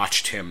have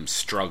watched him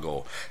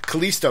struggle.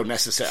 Kalisto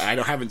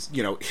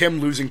him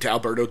losing to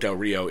Alberto Del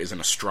Rio isn't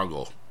a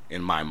struggle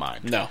in my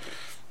mind. No.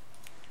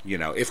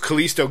 If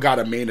Kalisto got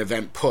a main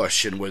event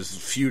push and was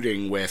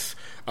feuding with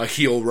a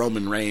heel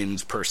Roman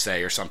Reigns, per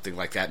se, or something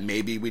like that,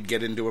 maybe we'd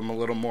get into him a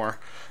little more.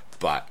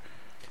 But.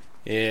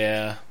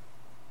 Yeah.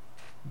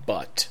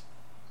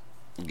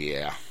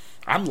 Yeah.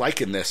 I'm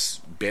liking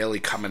this Bayley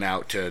coming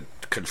out to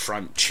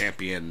confront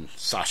champion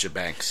Sasha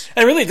Banks.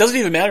 And really, it doesn't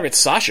even matter if it's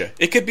Sasha.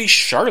 It could be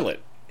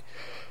Charlotte.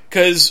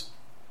 Because,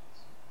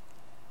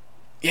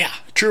 yeah.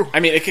 True. I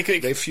mean, they've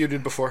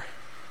feuded before.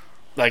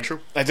 Like, true.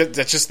 That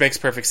just makes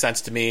perfect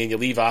sense to me. You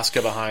leave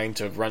Asuka behind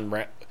to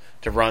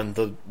run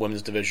the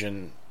women's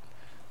division.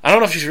 I don't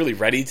know if she's really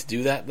ready to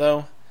do that,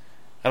 though.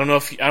 I don't know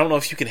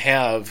if you can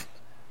have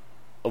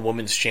a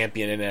women's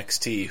champion in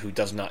NXT who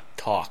does not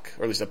talk,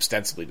 or at least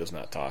ostensibly does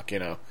not talk,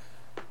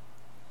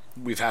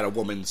 We've had a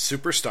woman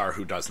superstar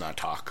who does not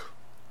talk,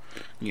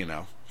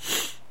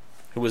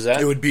 Who was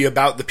that? It would be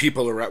about the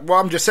people around. Well,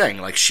 I'm just saying,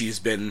 like, she's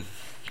been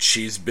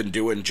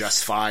doing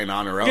just fine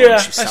on her own. Yeah,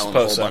 she's selling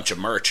a whole bunch of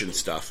merch and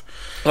stuff.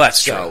 Well,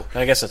 that's true.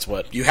 I guess that's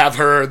what you have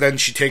her. Then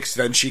she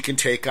can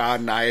take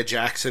on Nia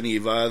Jax and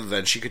Eva.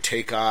 Then she could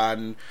take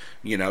on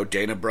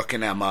Dana Brooke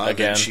and Emma.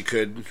 Again. Then she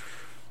could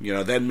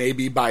then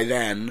maybe by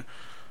then.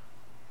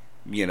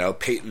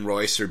 Peyton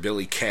Royce or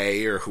Billie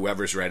Kay or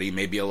whoever's ready.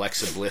 Maybe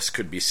Alexa Bliss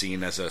could be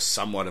seen as a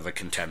somewhat of a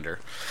contender.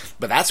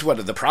 But that's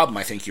what the problem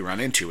I think you run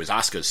into is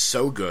Asuka's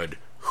so good,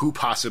 who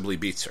possibly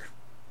beats her?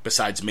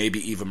 Besides maybe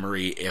Eva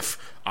Marie if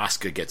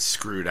Asuka gets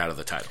screwed out of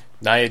the title.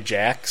 Nia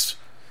Jax?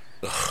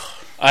 Ugh.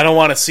 I don't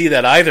want to see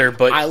that either,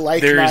 but I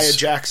like Nia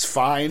Jax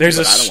fine, but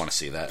I don't want to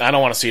see that. I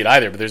don't want to see it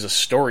either, but there's a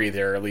story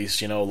there at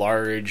least,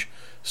 large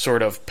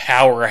sort of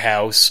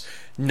powerhouse,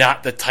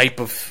 not the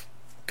type of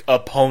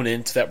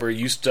opponent that we're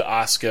used to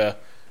Asuka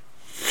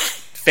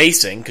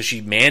facing, because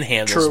she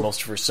manhandles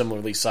most of her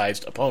similarly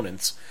sized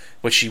opponents,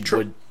 which she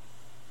would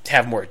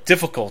have more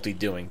difficulty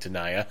doing to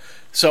Nia.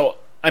 So,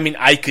 I mean,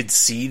 I could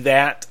see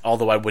that,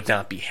 although I would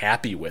not be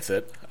happy with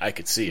it. I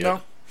could see it.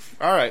 No.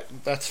 All right.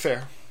 That's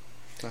fair.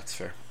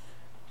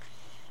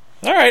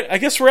 All right. I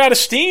guess we're out of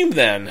steam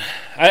then.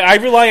 I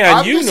rely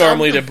on you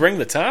normally to bring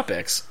the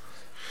topics.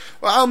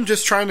 Well, I'm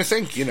just trying to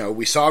think.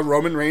 We saw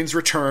Roman Reigns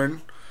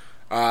return.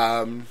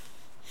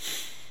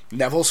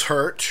 Neville's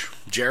hurt.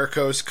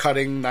 Jericho's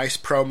cutting nice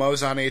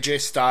promos on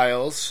AJ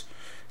Styles.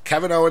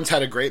 Kevin Owens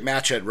had a great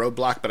match at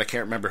Roadblock, but I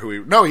can't remember who he...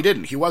 No, he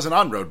didn't. He wasn't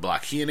on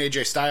Roadblock. He and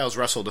AJ Styles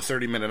wrestled a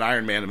 30-minute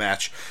Iron Man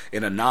match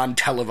in a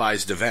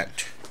non-televised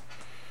event.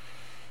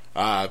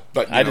 But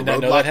I did not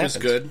know that was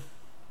good.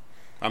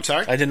 I'm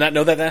sorry? I did not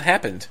know that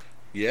happened.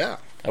 Yeah.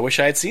 I wish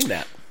I had seen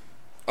that.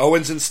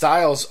 Owens and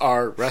Styles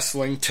are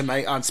wrestling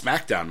tonight on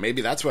SmackDown.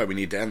 Maybe that's why we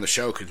need to end the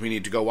show, because we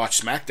need to go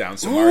watch SmackDown.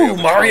 So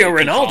Mario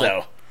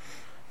Ronaldo.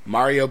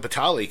 Mario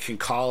Batali can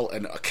call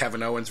a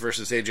Kevin Owens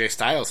versus AJ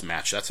Styles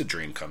match. That's a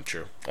dream come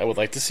true. I would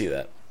like to see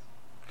that.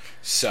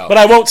 But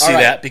I won't see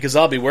that because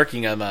I'll be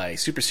working on my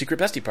super secret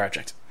bestie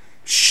project.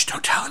 Shh!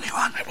 Don't tell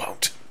anyone. I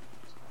won't.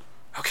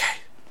 Okay.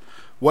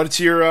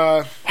 What's your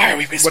Why are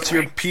we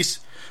whispering?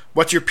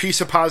 What's your piece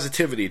of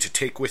positivity to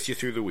take with you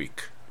through the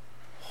week?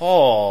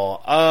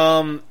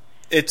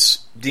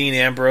 It's Dean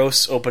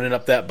Ambrose opening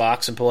up that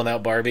box and pulling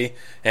out Barbie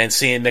and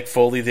seeing Mick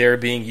Foley there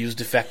being used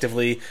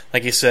effectively.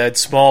 Like you said,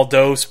 small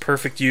dose,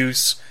 perfect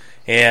use,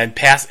 and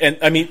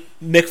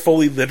Mick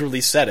Foley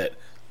literally said it.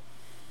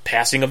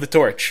 Passing of the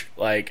torch.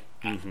 I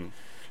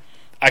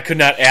could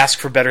not ask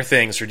for better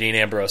things for Dean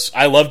Ambrose.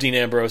 I love Dean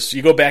Ambrose.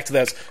 You go back to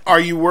that.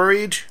 Are you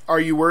worried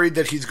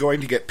that he's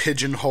going to get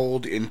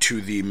pigeonholed into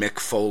the Mick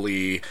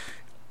Foley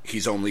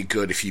he's only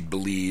good if he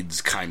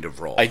bleeds kind of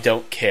role. I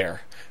don't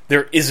care.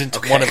 There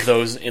isn't one of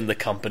those in the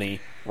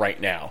company right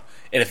now.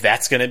 And if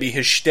that's going to be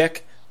his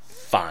shtick,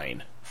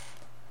 fine.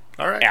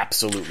 All right.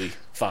 Absolutely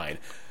fine.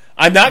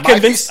 I'm not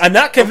convinced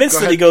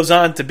that he goes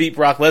on to beat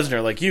Brock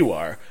Lesnar like you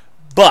are,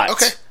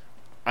 but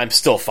I'm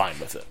still fine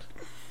with it.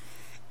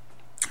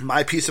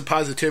 My piece of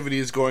positivity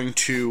is going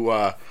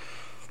to,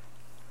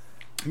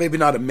 maybe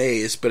not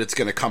amaze, but it's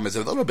going to come as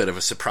a little bit of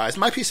a surprise.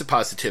 My piece of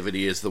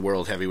positivity is the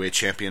World Heavyweight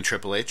Champion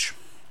Triple H.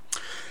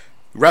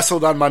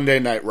 Wrestled on Monday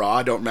Night Raw.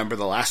 I don't remember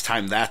the last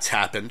time that's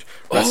happened.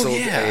 Wrestled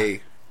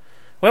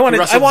Well,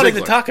 I wanted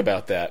to talk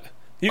about that.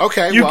 You go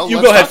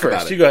ahead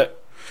first. You go ahead.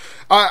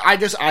 I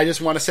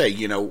just want to say,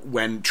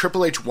 when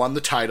Triple H won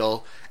the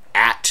title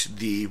at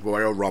the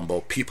Royal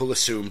Rumble, people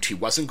assumed he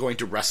wasn't going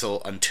to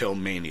wrestle until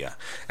Mania,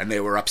 and they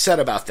were upset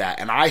about that.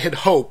 And I had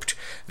hoped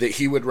that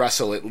he would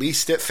wrestle at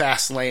least at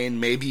Fastlane,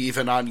 maybe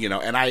even on,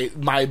 and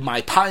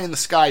my pie in the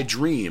sky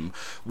dream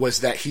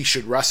was that he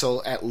should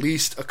wrestle at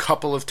least a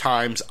couple of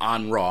times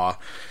on Raw,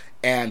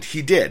 and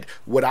he did.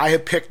 Would I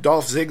have picked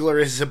Dolph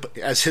Ziggler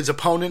as his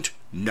opponent?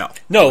 No.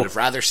 I would have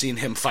rather seen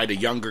him fight a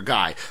younger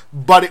guy.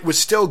 But it was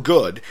still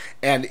good,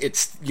 and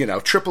it's,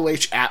 Triple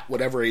H at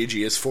whatever age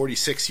he is,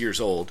 46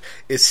 years old,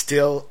 is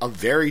still a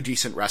very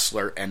decent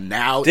wrestler, and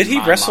now, did he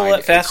wrestle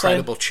at Fastlane?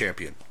 Incredible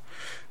champion.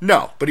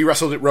 No, but he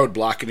wrestled at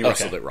Roadblock, and he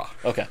wrestled at Raw.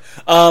 Okay.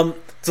 So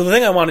the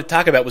thing I wanted to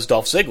talk about was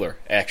Dolph Ziggler,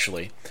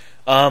 actually.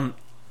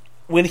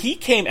 When he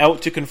came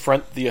out to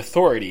confront the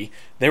Authority,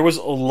 there was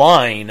a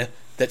line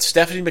that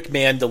Stephanie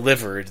McMahon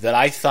delivered that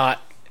I thought,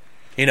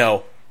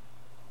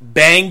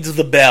 banged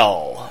the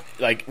bell,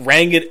 like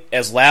rang it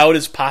as loud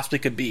as possibly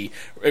could be.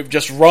 It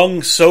just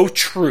rung so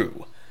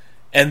true.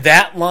 And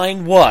that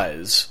line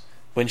was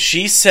when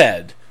she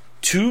said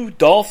to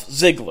Dolph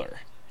Ziggler,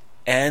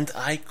 and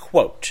I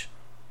quote,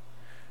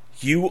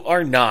 "You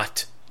are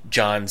not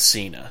John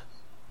Cena,"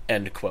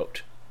 end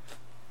quote.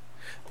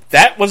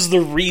 That was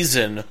the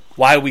reason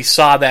why we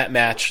saw that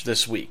match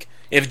this week.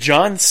 If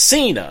John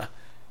Cena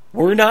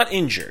were not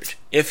injured,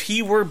 if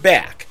he were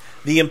back,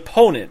 the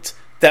opponent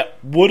that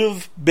would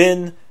have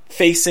been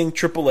facing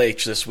Triple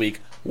H this week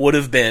would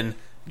have been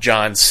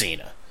John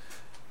Cena.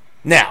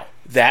 Now,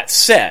 that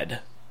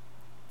said,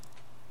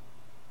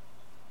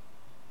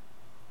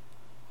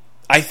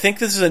 I think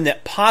this is a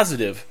net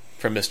positive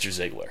for Mr.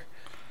 Ziggler.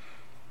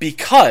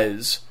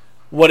 Because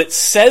what it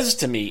says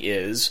to me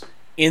is,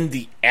 in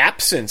the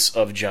absence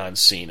of John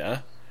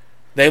Cena,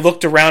 they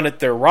looked around at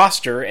their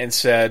roster and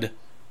said,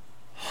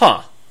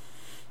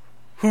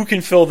 who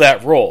can fill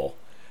that role?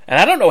 And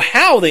I don't know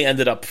how they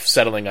ended up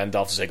settling on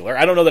Dolph Ziggler.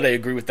 I don't know that I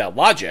agree with that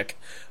logic,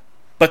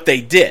 but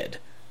they did.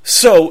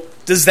 So,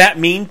 does that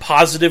mean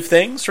positive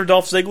things for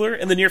Dolph Ziggler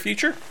in the near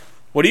future?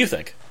 What do you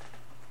think?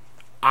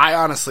 I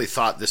honestly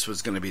thought this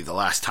was going to be the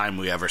last time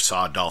we ever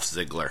saw Dolph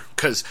Ziggler,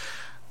 because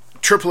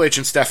Triple H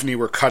and Stephanie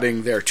were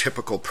cutting their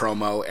typical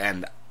promo,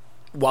 and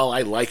while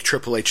I like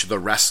Triple H the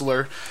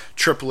wrestler,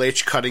 Triple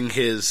H cutting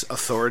his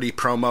Authority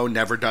promo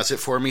never does it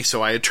for me,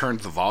 so I had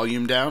turned the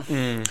volume down.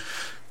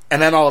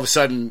 And then all of a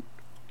sudden,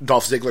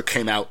 Dolph Ziggler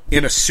came out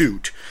in a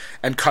suit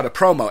and cut a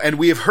promo. And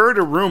we have heard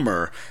a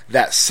rumor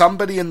that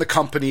somebody in the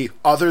company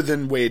other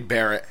than Wade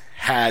Barrett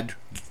had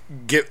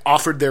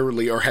offered their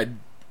release, or had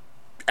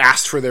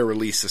asked for their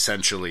release,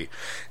 essentially,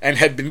 and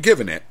had been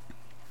given it.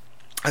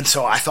 And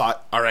so I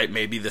thought, all right,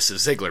 maybe this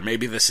is Ziggler.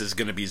 Maybe this is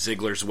going to be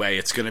Ziggler's way.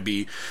 It's going to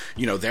be,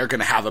 they're going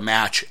to have a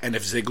match, and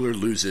if Ziggler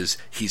loses,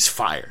 he's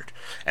fired.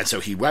 And so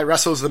he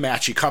wrestles the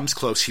match, he comes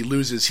close, he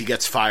loses, he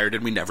gets fired,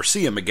 and we never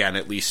see him again,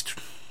 at least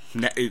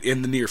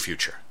in the near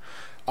future.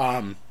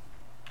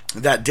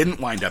 That didn't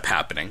wind up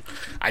happening.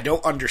 I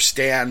don't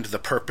understand the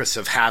purpose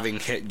of having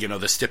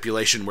the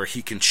stipulation where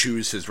he can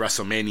choose his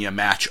WrestleMania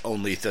match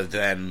only to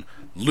then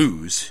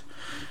lose.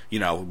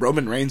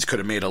 Roman Reigns could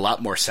have made a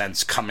lot more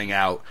sense coming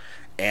out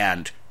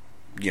and,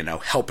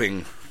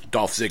 helping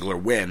Dolph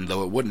Ziggler win,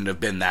 though it wouldn't have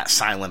been that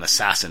silent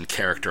assassin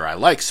character I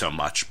like so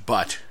much,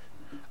 but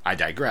I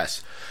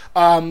digress.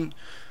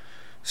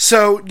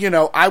 So,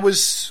 I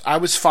was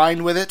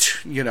fine with it.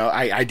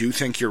 I do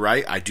think you're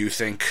right. I do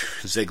think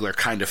Ziggler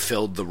kind of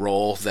filled the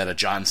role that a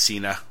John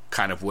Cena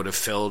kind of would have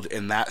filled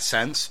in that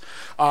sense.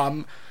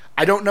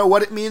 I don't know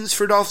what it means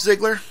for Dolph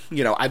Ziggler.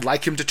 I'd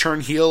like him to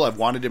turn heel. I've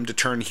wanted him to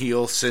turn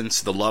heel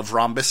since the Love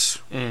Rhombus.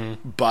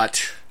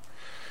 But,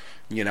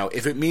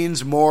 if it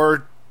means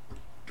more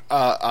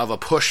of a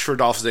push for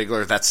Dolph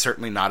Ziggler, that's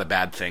certainly not a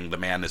bad thing. The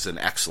man is an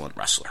excellent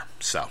wrestler.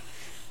 So,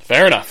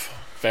 Fair enough.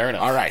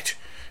 All right.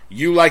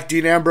 You like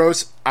Dean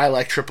Ambrose, I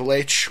like Triple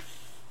H.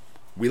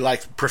 We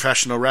like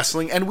professional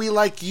wrestling, and we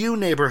like you,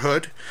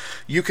 neighborhood.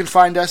 You can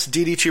find us,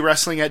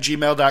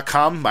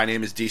 ddtwrestling@gmail.com. My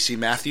name is DC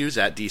Matthews,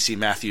 at DC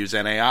Matthews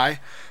NAI.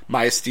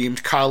 My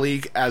esteemed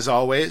colleague, as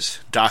always,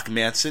 Doc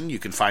Manson. You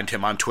can find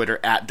him on Twitter,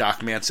 at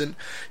Doc Manson.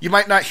 You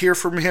might not hear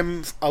from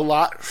him a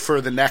lot for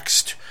the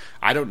next,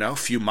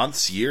 few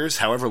months, years,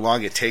 however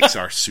long it takes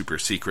our super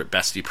secret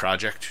bestie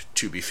project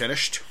to be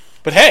finished.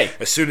 But hey,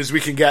 as soon as we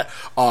can get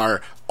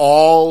our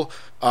all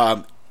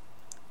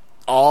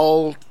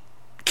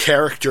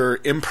character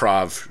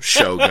improv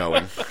show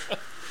going.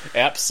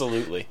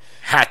 Absolutely.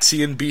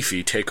 Hatsy and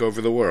Beefy take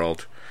over the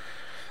world.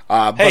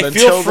 Hey, but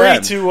feel free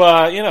then,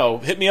 to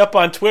hit me up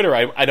on Twitter.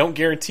 I don't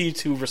guarantee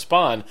to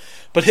respond,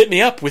 but hit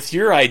me up with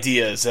your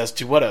ideas as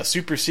to what a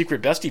super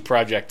secret bestie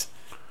project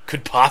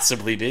could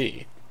possibly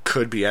be.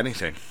 Could be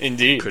anything.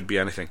 Indeed. Could be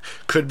anything.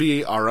 Could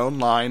be our own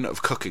line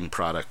of cooking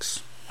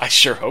products. I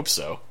sure hope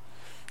so.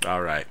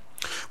 All right.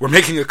 We're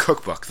making a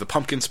cookbook, the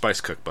Pumpkin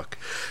Spice Cookbook.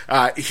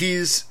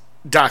 He's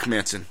Doc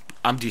Manson.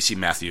 I'm DC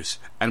Matthews,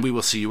 and we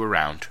will see you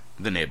around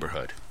the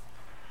neighborhood.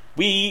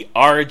 We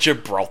are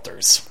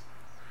Gibraltars.